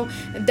 like, you know?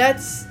 And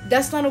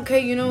that's not okay,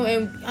 you know?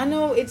 And I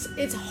know it's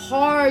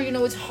hard, you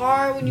know? It's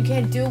hard when you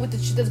can't deal with the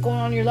shit that's going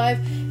on in your life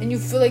and you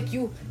feel like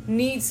you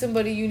need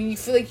somebody, you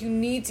feel like you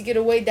need to get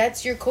away.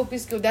 That's your coping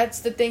skill. That's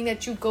the thing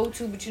that you go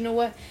to. But you know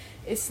what?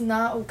 It's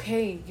not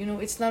okay. You know,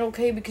 it's not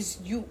okay because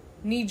you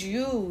need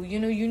you. You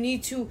know, you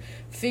need to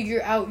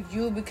figure out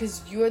you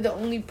because you're the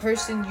only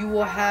person you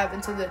will have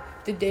until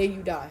the day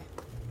you die.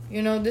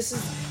 You know, this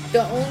is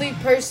the only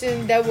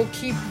person that will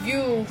keep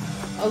you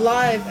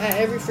alive at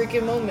every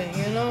freaking moment,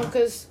 you know,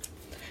 because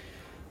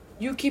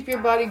you keep your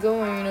body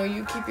going, you know,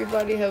 you keep your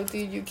body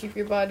healthy, you keep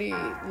your body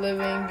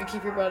living, you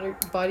keep your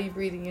body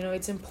breathing, you know,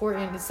 it's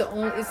important.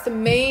 It's the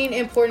main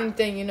important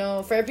thing, you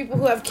know, for people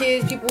who have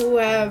kids, people who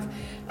have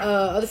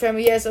other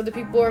family, yes, other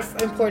people are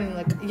important,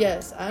 like,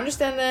 yes, I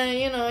understand that,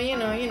 you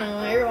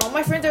know, all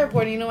my friends are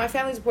important, you know, my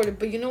family's important,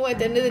 but you know what, at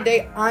the end of the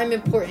day, I'm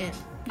important.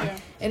 Yeah.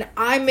 And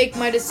I make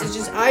my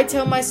decisions. I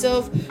tell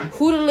myself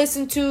who to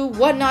listen to,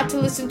 what not to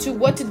listen to,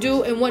 what to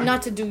do, and what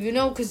not to do, you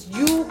know? Because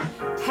you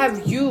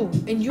have you.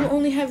 And you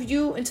only have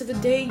you until the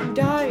day you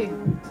die,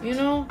 you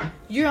know?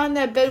 You're on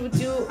that bed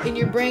with you and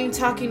your brain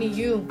talking to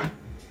you.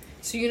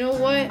 So you know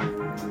what?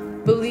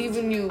 Believe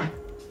in you.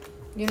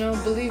 You know,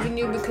 believe in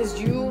you because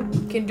you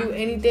can do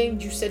anything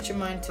you set your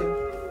mind to.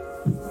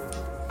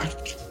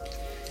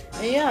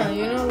 And yeah,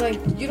 you know, like,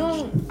 you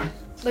don't...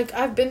 Like,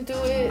 I've been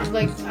through it.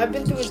 Like, I've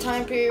been through a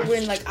time period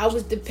when, like, I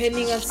was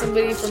depending on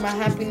somebody for my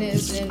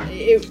happiness. And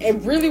it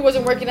really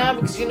wasn't working out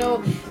because, you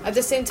know, at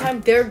the same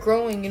time, they're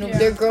growing. You know,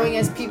 they're growing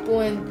as people.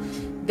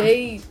 And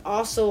they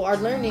also are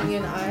learning.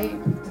 And I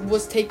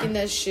was taking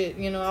that shit.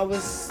 You know, I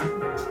was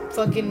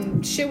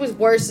fucking... Shit was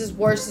worse,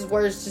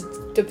 just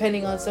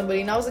depending on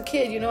somebody. And I was a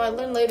kid, you know. I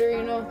learned later,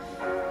 you know.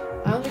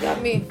 I only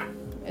got me.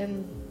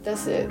 And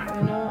that's it,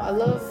 you know. I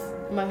love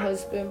my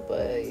husband.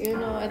 But, you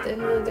know, at the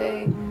end of the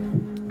day...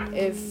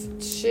 If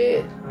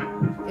shit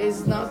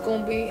is not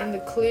gonna be in the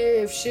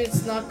clear, if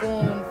shit's not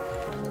gonna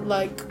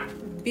like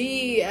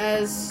be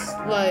as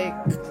like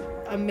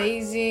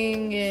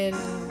amazing and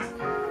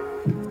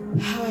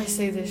how I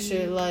say this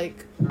shit,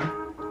 like,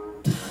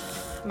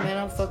 man,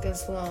 I'm fucking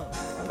slumped.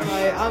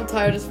 I'm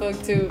tired as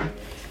fuck too.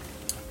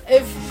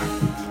 If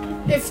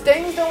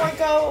things don't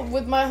work out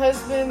with my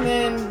husband,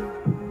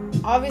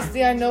 then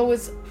obviously I know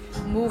it's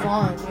move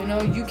on, you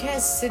know. You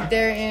can't sit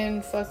there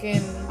and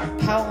fucking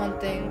pout on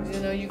things,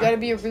 you know. You gotta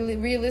be really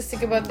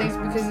realistic about things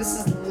because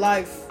this is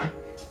life.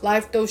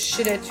 Life throws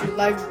shit at you.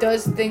 Life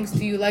does things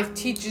to you. Life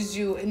teaches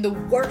you in the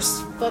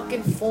worst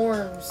fucking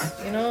forms,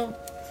 you know.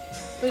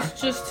 It's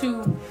just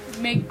to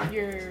make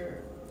your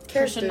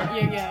character,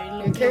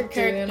 your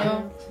character, you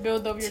know,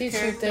 build up your teach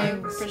character, you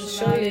things,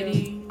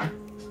 personality.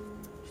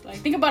 Like,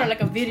 think about it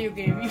like a video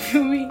game. You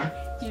feel me?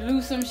 You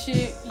lose some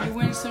shit, you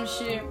win some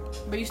shit,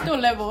 but you still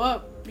level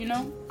up. You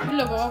know, you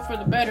level up for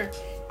the better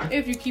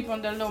if you keep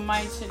on that little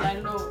mindset,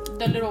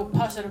 that little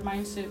positive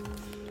mindset.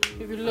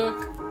 If you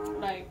look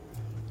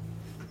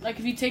like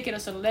if you take it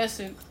as a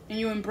lesson and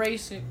you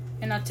embrace it,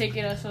 and not take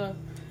it as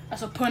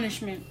a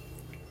punishment.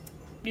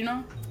 You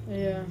know?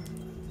 Yeah.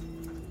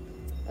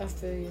 I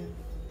feel you.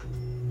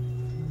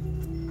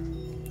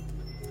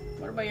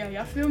 What about y'all?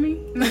 Y'all feel me?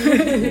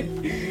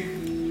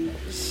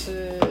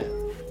 Shit.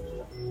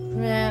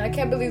 Man, I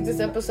can't believe this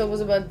episode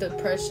was about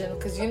depression.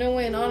 Because, you know,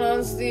 in all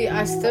honesty,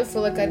 I still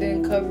feel like I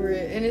didn't cover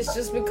it. And it's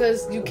just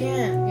because you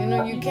can't. You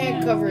know, you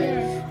can't cover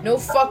it. No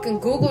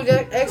fucking Google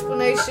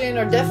explanation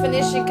or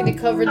definition can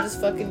cover this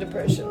fucking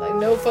depression. Like,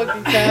 no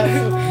fucking cap.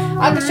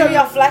 I can show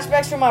y'all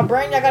flashbacks from my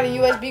brain. I got a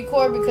USB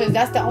cord because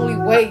that's the only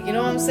way. You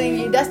know what I'm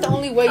saying? That's the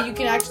only way you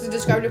can actually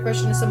describe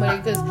depression to somebody.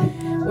 Because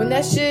when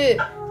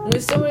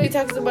somebody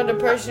talks about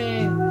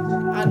depression,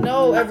 I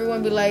know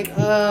everyone be like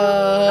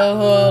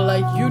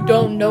you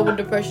don't know what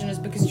depression is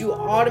because you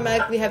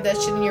automatically have that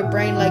shit in your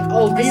brain like,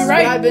 oh, this is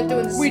what I've been through.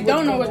 And we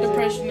don't know what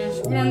depression is.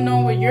 We don't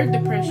know what your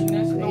depression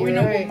is. But we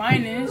know what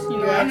mine is. You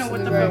know, I know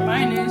what the fuck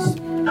mine is.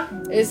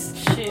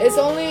 It's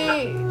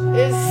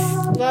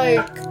like,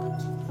 I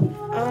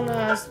don't know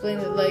how to explain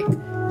it. Like,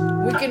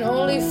 we can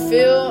only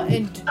feel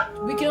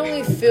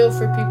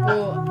for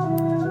people.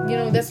 You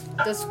know, that's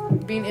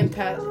being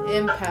empath.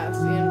 You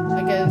know,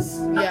 I guess,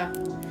 yeah.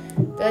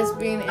 That's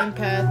being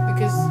empath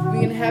because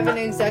we haven't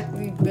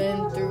exactly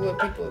been through what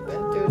people have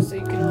been through, so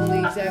you can only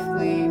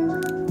exactly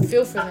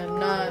feel for them,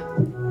 not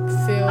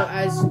feel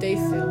as they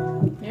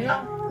feel, you know?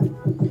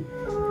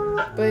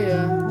 But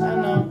yeah, I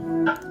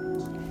don't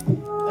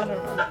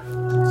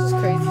know. It's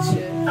just crazy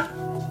shit.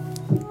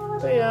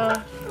 But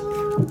yeah,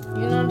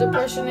 you know,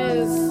 depression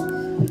is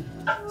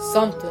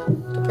something.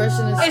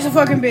 Depression is... It's a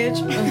fucking bitch.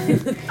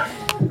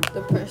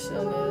 Depression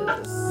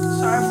is...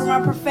 Sorry for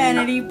my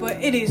profanity, but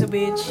it is a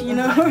bitch, you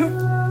know?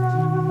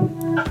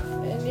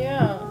 And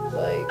yeah,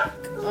 like,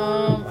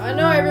 I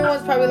know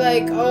everyone's probably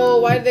like,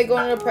 oh, why did they go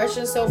into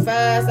depression so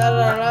fast? Da,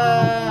 da,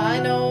 da. I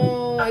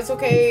know, it's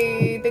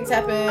okay, things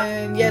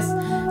happen. Yes,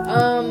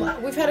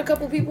 we've had a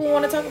couple people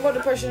want to talk about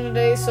depression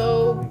today,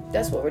 so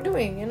that's what we're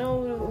doing, you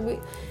know?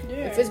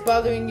 If it's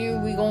bothering you,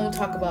 we gonna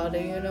talk about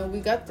it, you know? We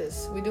got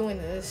this. We doing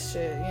this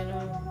shit, you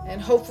know? And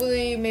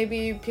hopefully,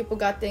 maybe people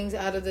got things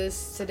out of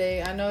this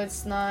today. I know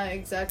it's not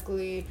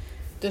exactly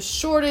the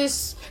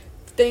shortest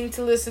thing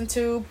to listen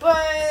to,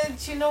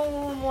 but, you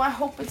know, I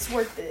hope it's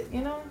worth it,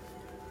 you know?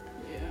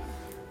 Yeah.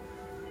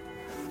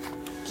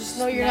 Just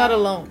know you're not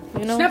alone,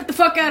 you know? Snap the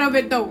fuck out of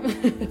it, though.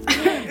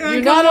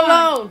 You're not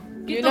alone.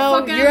 You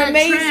know, you're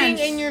amazing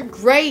trance. And you're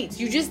great.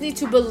 You just need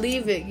to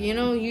believe it, you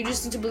know? You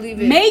just need to believe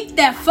it. Make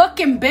that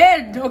fucking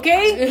bed,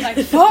 okay? Like,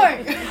 fuck.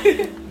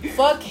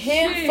 Fuck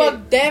him, shit.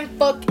 Fuck them,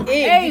 fuck it.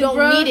 Hey, you don't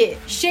need it.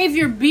 Shave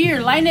your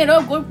beard, line it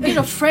up, go get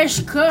a fresh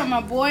cut,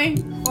 my boy.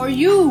 Or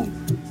you.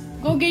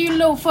 Go get your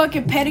little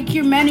fucking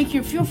pedicure,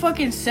 manicure. Feel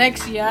fucking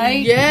sexy,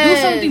 alright? Yes.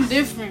 Do something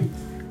different.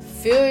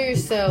 Feel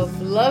yourself.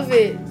 Love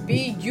it.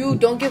 Be you.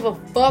 Don't give a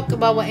fuck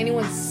about what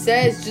anyone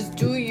says. Just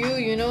do you,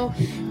 you know?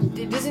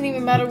 It doesn't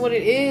even matter what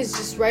it is.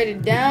 Just write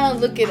it down.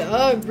 Look it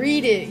up.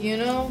 Read it, you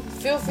know?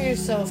 Feel for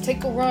yourself.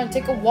 Take a run.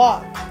 Take a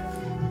walk.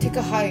 Take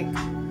a hike.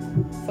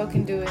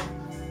 Fucking do it.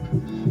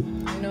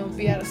 You know?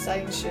 Be out of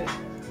sight and shit.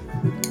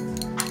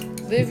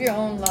 Live your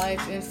own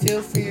life and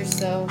feel for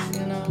yourself,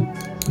 you know?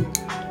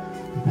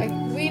 Like,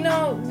 we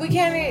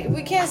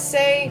can't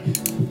say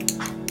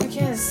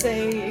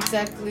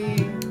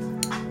exactly,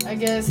 I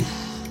guess,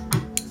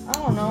 I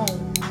don't know,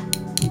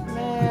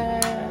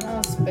 man,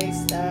 I'm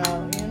spaced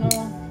out, you know?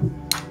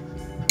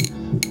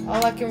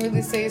 All I can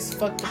really say is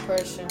fuck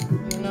depression,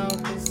 you know,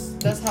 because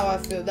that's how I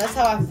feel, that's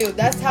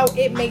how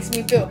it makes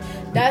me feel,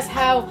 that's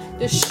how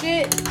the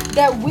shit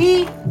that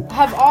we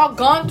have all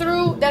gone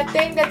through, that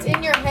thing that's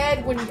in your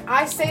head, when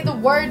I say the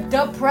word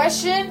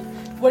depression,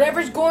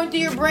 whatever's going through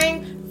your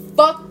brain,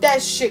 fuck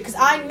that shit, because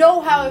I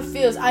know how it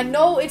feels. I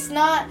know it's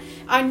not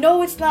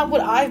what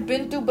I've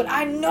been through, but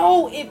I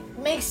know it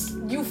makes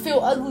you feel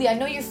ugly. I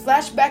know you're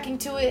flashbacking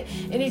to it,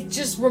 and it's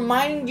just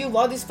reminding you of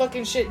all this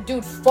fucking shit.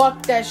 Dude,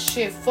 fuck that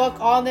shit. Fuck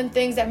all them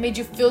things that made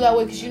you feel that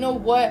way, because you know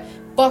what?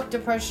 Fuck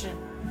depression.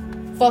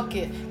 Fuck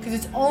it. Because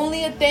it's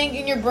only a thing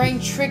in your brain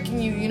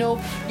tricking you, you know?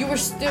 You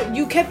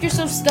kept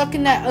yourself stuck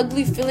in that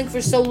ugly feeling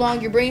for so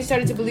long. Your brain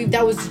started to believe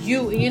that was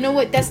you. And you know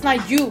what? That's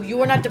not you. You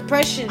are not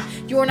depression.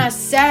 You are not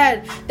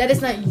sad. That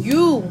is not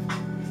you.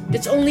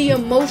 That's only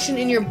emotion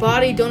in your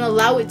body. Don't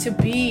allow it to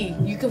be.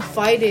 You can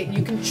fight it.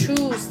 You can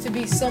choose to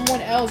be someone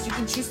else. You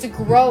can choose to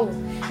grow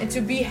and to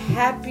be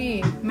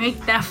happy.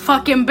 Make that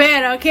fucking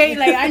bed, okay?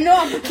 Like, I know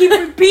I keep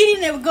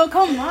repeating it. Go,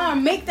 come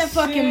on. Make that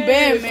fucking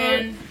bed,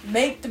 man.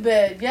 Make the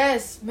bed.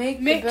 Yes, make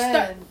the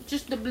bed.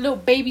 Just the little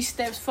baby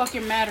steps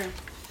fucking matter.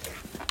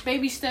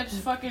 Baby steps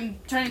fucking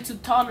turn into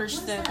toddler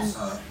steps.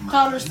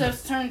 Toddler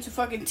steps turn into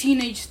fucking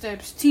teenage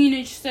steps.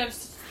 Teenage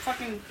steps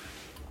fucking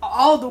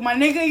Aldo, my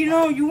nigga. You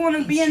know, you want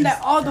to be in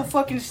that Aldo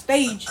fucking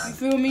stage. You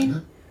feel me?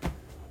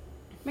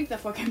 Make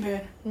that fucking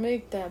bed.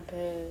 Make that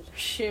bed.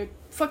 Shit.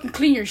 Fucking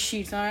clean your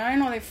sheets. I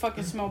know they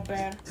fucking smell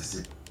bad.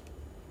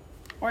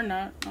 Or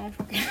not. I don't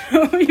fucking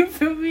know. You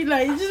feel me?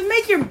 Like, just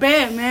make your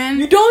bed, man.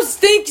 You don't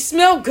stink, you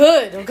smell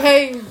good,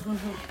 okay?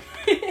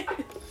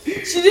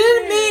 She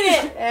didn't mean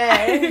it.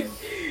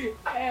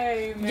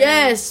 Hey, man.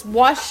 Yes,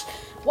 wash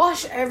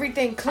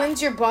everything. Cleanse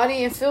your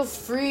body and feel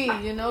free,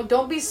 you know?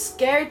 Don't be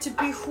scared to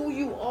be who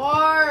you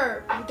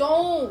are.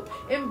 Don't.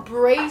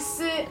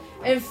 Embrace it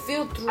and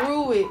feel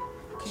through it.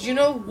 Because you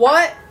know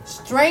what?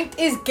 Strength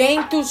is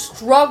gained through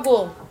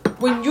struggle.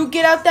 When you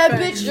get out that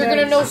bitch, you're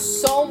gonna know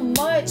so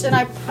much. And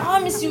I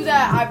promise you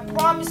that. I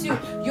promise you.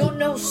 You'll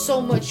know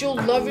so much. You'll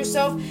love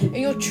yourself and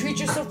you'll treat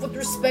yourself with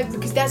respect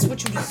because that's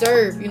what you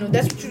deserve. You know,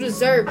 that's what you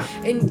deserve.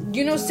 And,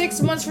 you know,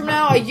 6 months from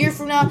now, a year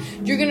from now,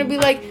 you're gonna be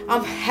like,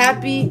 I'm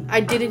happy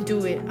I didn't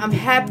do it. I'm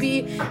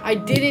happy I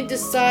didn't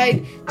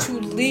decide to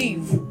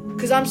leave.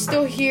 Because I'm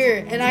still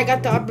here and I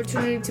got the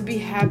opportunity to be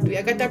happy.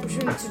 I got the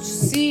opportunity to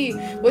see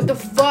what the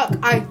fuck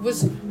I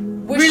was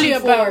wishing really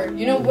about. for.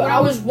 You know, what I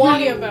was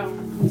wanting really about.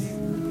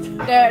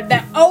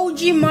 That OG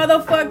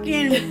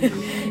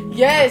motherfucking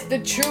yes, the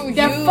true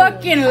that you.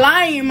 fucking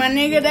lion, my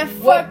nigga. That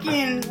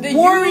fucking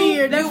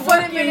warrior. That you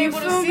fucking been able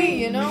to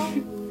see, you know?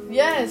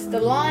 Yes, the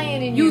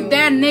lion in you. You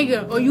that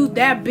nigga or you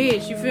that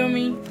bitch. You feel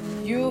me?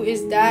 You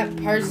is that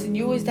person.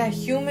 You is that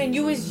human.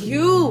 You is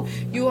you.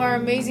 You are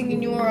amazing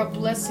and you are a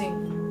blessing.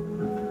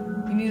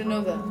 You need to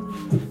know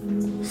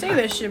that. Say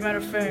that shit. Matter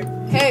of fact.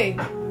 Hey,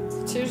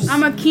 cheers.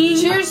 I'm a king.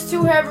 Cheers to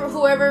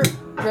whoever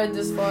read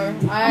this far.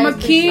 I'm a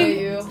king.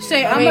 You.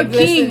 Say I'm a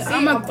king.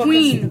 I'm a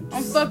queen.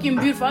 I'm fucking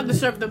beautiful. I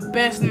deserve the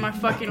best in my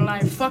fucking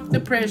life. Fuck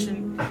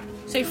depression.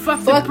 Say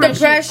fuck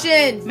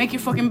depression. Make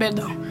your fucking bed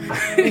though.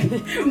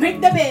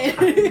 Make the bed.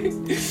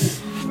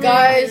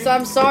 Guys,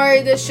 I'm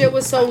sorry this shit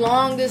was so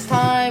long this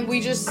time. We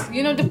just,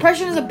 you know,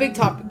 depression is a big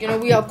topic. You know,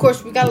 we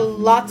got a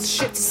lot of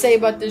shit to say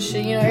about this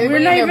shit. You know, we're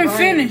not even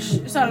finished.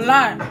 It's a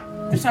lot.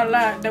 It's a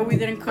lot that we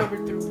didn't cover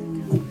through.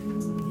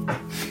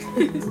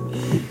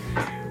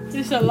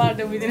 It's a lot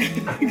that we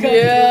didn't cover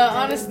yeah,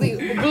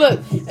 honestly.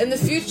 Look, in the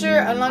future,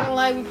 I'm not gonna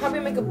lie, we probably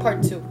make a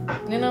part 2.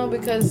 You know,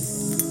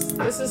 because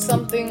this is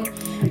something.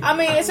 I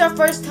mean, it's our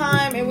first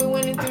time, and we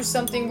went through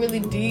something really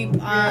deep. You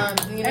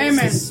know,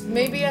 this is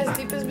maybe as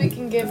deep as we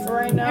can get for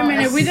right now. I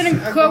mean, if we didn't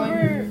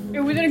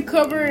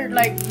cover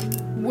like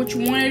what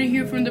you wanted to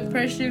hear from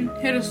depression,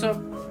 hit us up.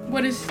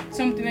 What is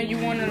something that you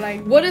want to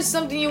like? What is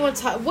something you want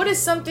to? What is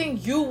something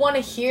you want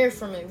to hear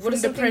from it? What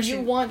is something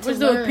you want to What's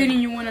learn? the opinion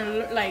you want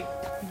to like?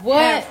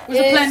 What What's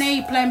the plan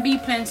A, plan B,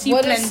 plan C,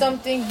 what plan is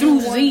something through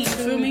you want Z? to, You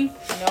feel me?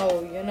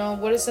 No, you know,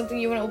 what is something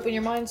you want to open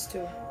your minds to?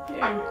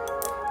 Yeah.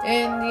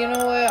 And you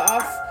know what?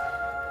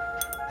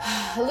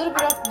 A little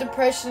bit off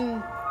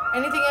depression.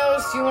 Anything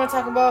else you want to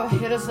talk about?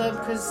 Hit us up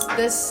because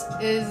this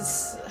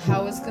is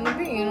how it's gonna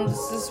be. You know,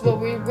 this is what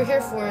we're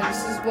here for.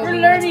 This is what we're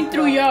learning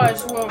through y'all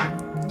as well.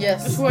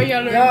 Yes, that's what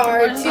y'all learn. Y'all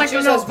are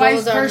teachers as well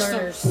as our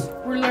learners.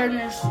 We're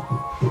learners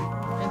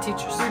and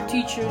teachers. We're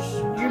teachers.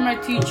 You're my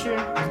teacher.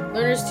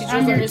 Learners, teachers,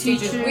 I'm learners, your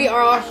teachers. teacher. We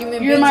are all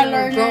human You're beings my and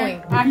learner. we're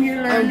growing. I'm your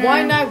learner. And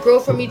why not grow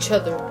from each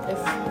other?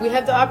 If we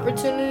have the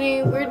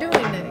opportunity, we're doing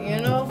it. You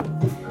know,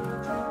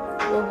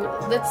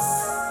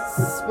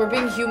 we're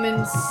being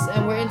humans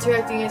and we're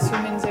interacting as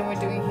humans and we're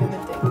doing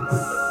human things.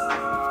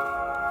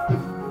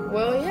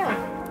 Well,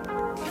 yeah.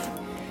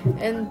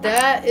 And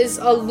that is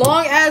a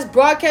long ass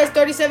broadcast,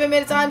 37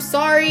 minutes. I'm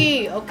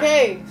sorry.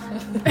 Okay.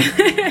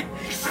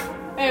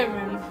 Hey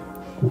man,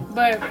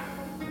 but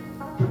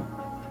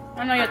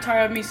I know you're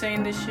tired of me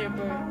saying this shit,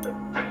 but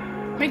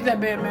make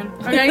that bed, man.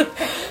 Okay.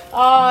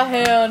 Oh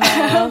hell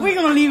no. We're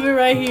gonna leave it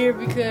right here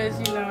because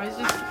you know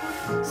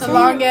it's a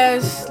long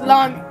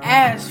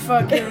ass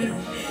fucking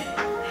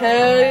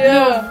hell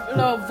yeah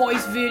little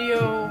voice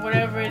video,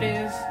 whatever it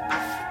is.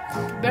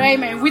 But hey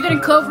man, we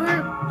didn't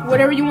cover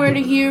whatever you wanted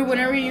to hear,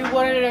 whenever you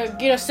wanted to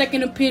get a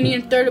second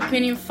opinion, third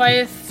opinion,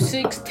 5th,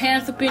 6th,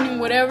 10th opinion,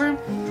 whatever.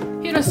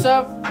 Hit us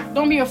up.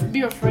 Don't be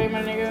afraid,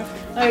 my nigga.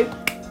 Like,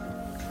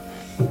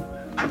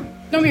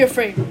 don't be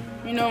afraid.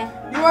 You know,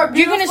 you are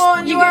beautiful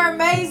and you are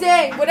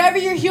amazing. Whatever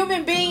your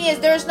human being is,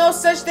 there's no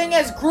such thing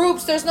as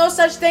groups. There's no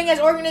such thing as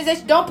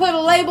organization. Don't put a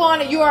label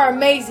on it. You are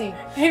amazing.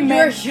 Hey man,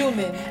 you're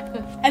human.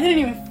 I didn't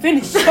even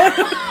finish.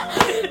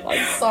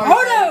 I'm sorry.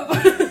 Hold up.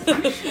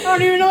 I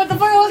don't even know what the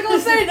fuck I was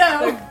gonna say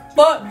now.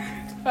 But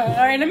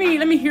all right, let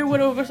me hear what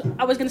I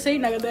was gonna say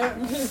now.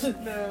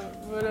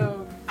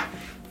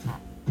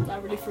 But I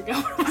really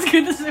forgot what I was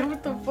gonna say.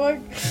 What the fuck?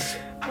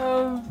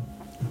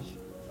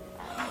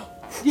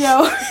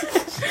 Yo,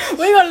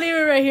 we're gonna leave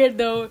it right here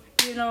though.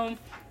 You know,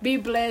 be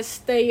blessed,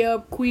 stay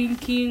up, queen,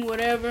 king,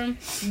 whatever.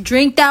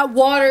 Drink that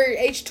water,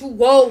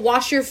 H2O,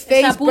 wash your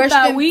face, brush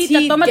them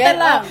teeth, get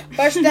up,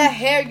 brush that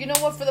hair. You know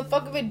what? For the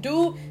fuck of it,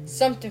 do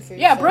something for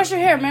yourself. Yeah, brush your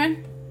hair,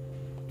 man.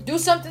 Do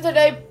something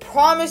today.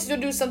 Promise you'll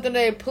do something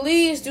today.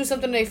 Please do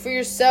something today for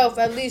yourself,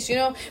 at least. You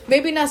know,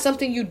 maybe not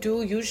something you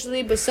do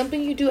usually, but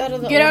something you do out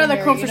of the get out of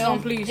the comfort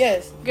zone, please.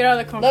 Yes, get out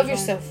of the comfort zone. Love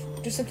zone.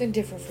 yourself. Do something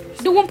different for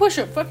yourself. Do one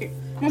push-up. Fuck it.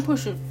 One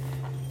push-up.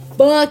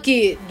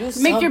 Bucket. Do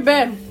something. Make your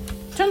bed.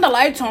 Turn the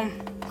lights on.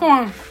 Come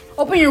on.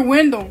 Open your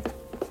window.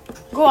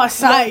 Go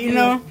outside, you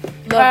know.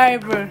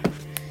 Alright, bro.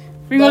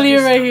 We're gonna leave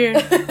it right here.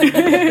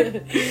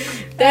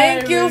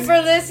 Thank you for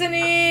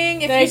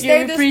listening. If you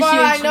stayed this far,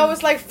 I know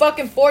it's like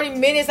fucking 40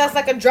 minutes. That's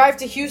like a drive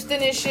to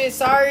Houston and shit.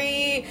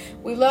 Sorry.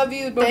 We love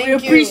you. But Thank we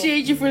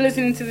appreciate you for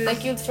listening to this.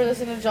 Thank you for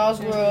listening to Jaws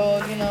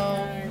World. You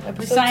know,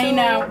 we sign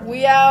out.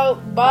 We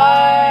out.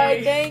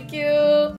 Bye. Thank you.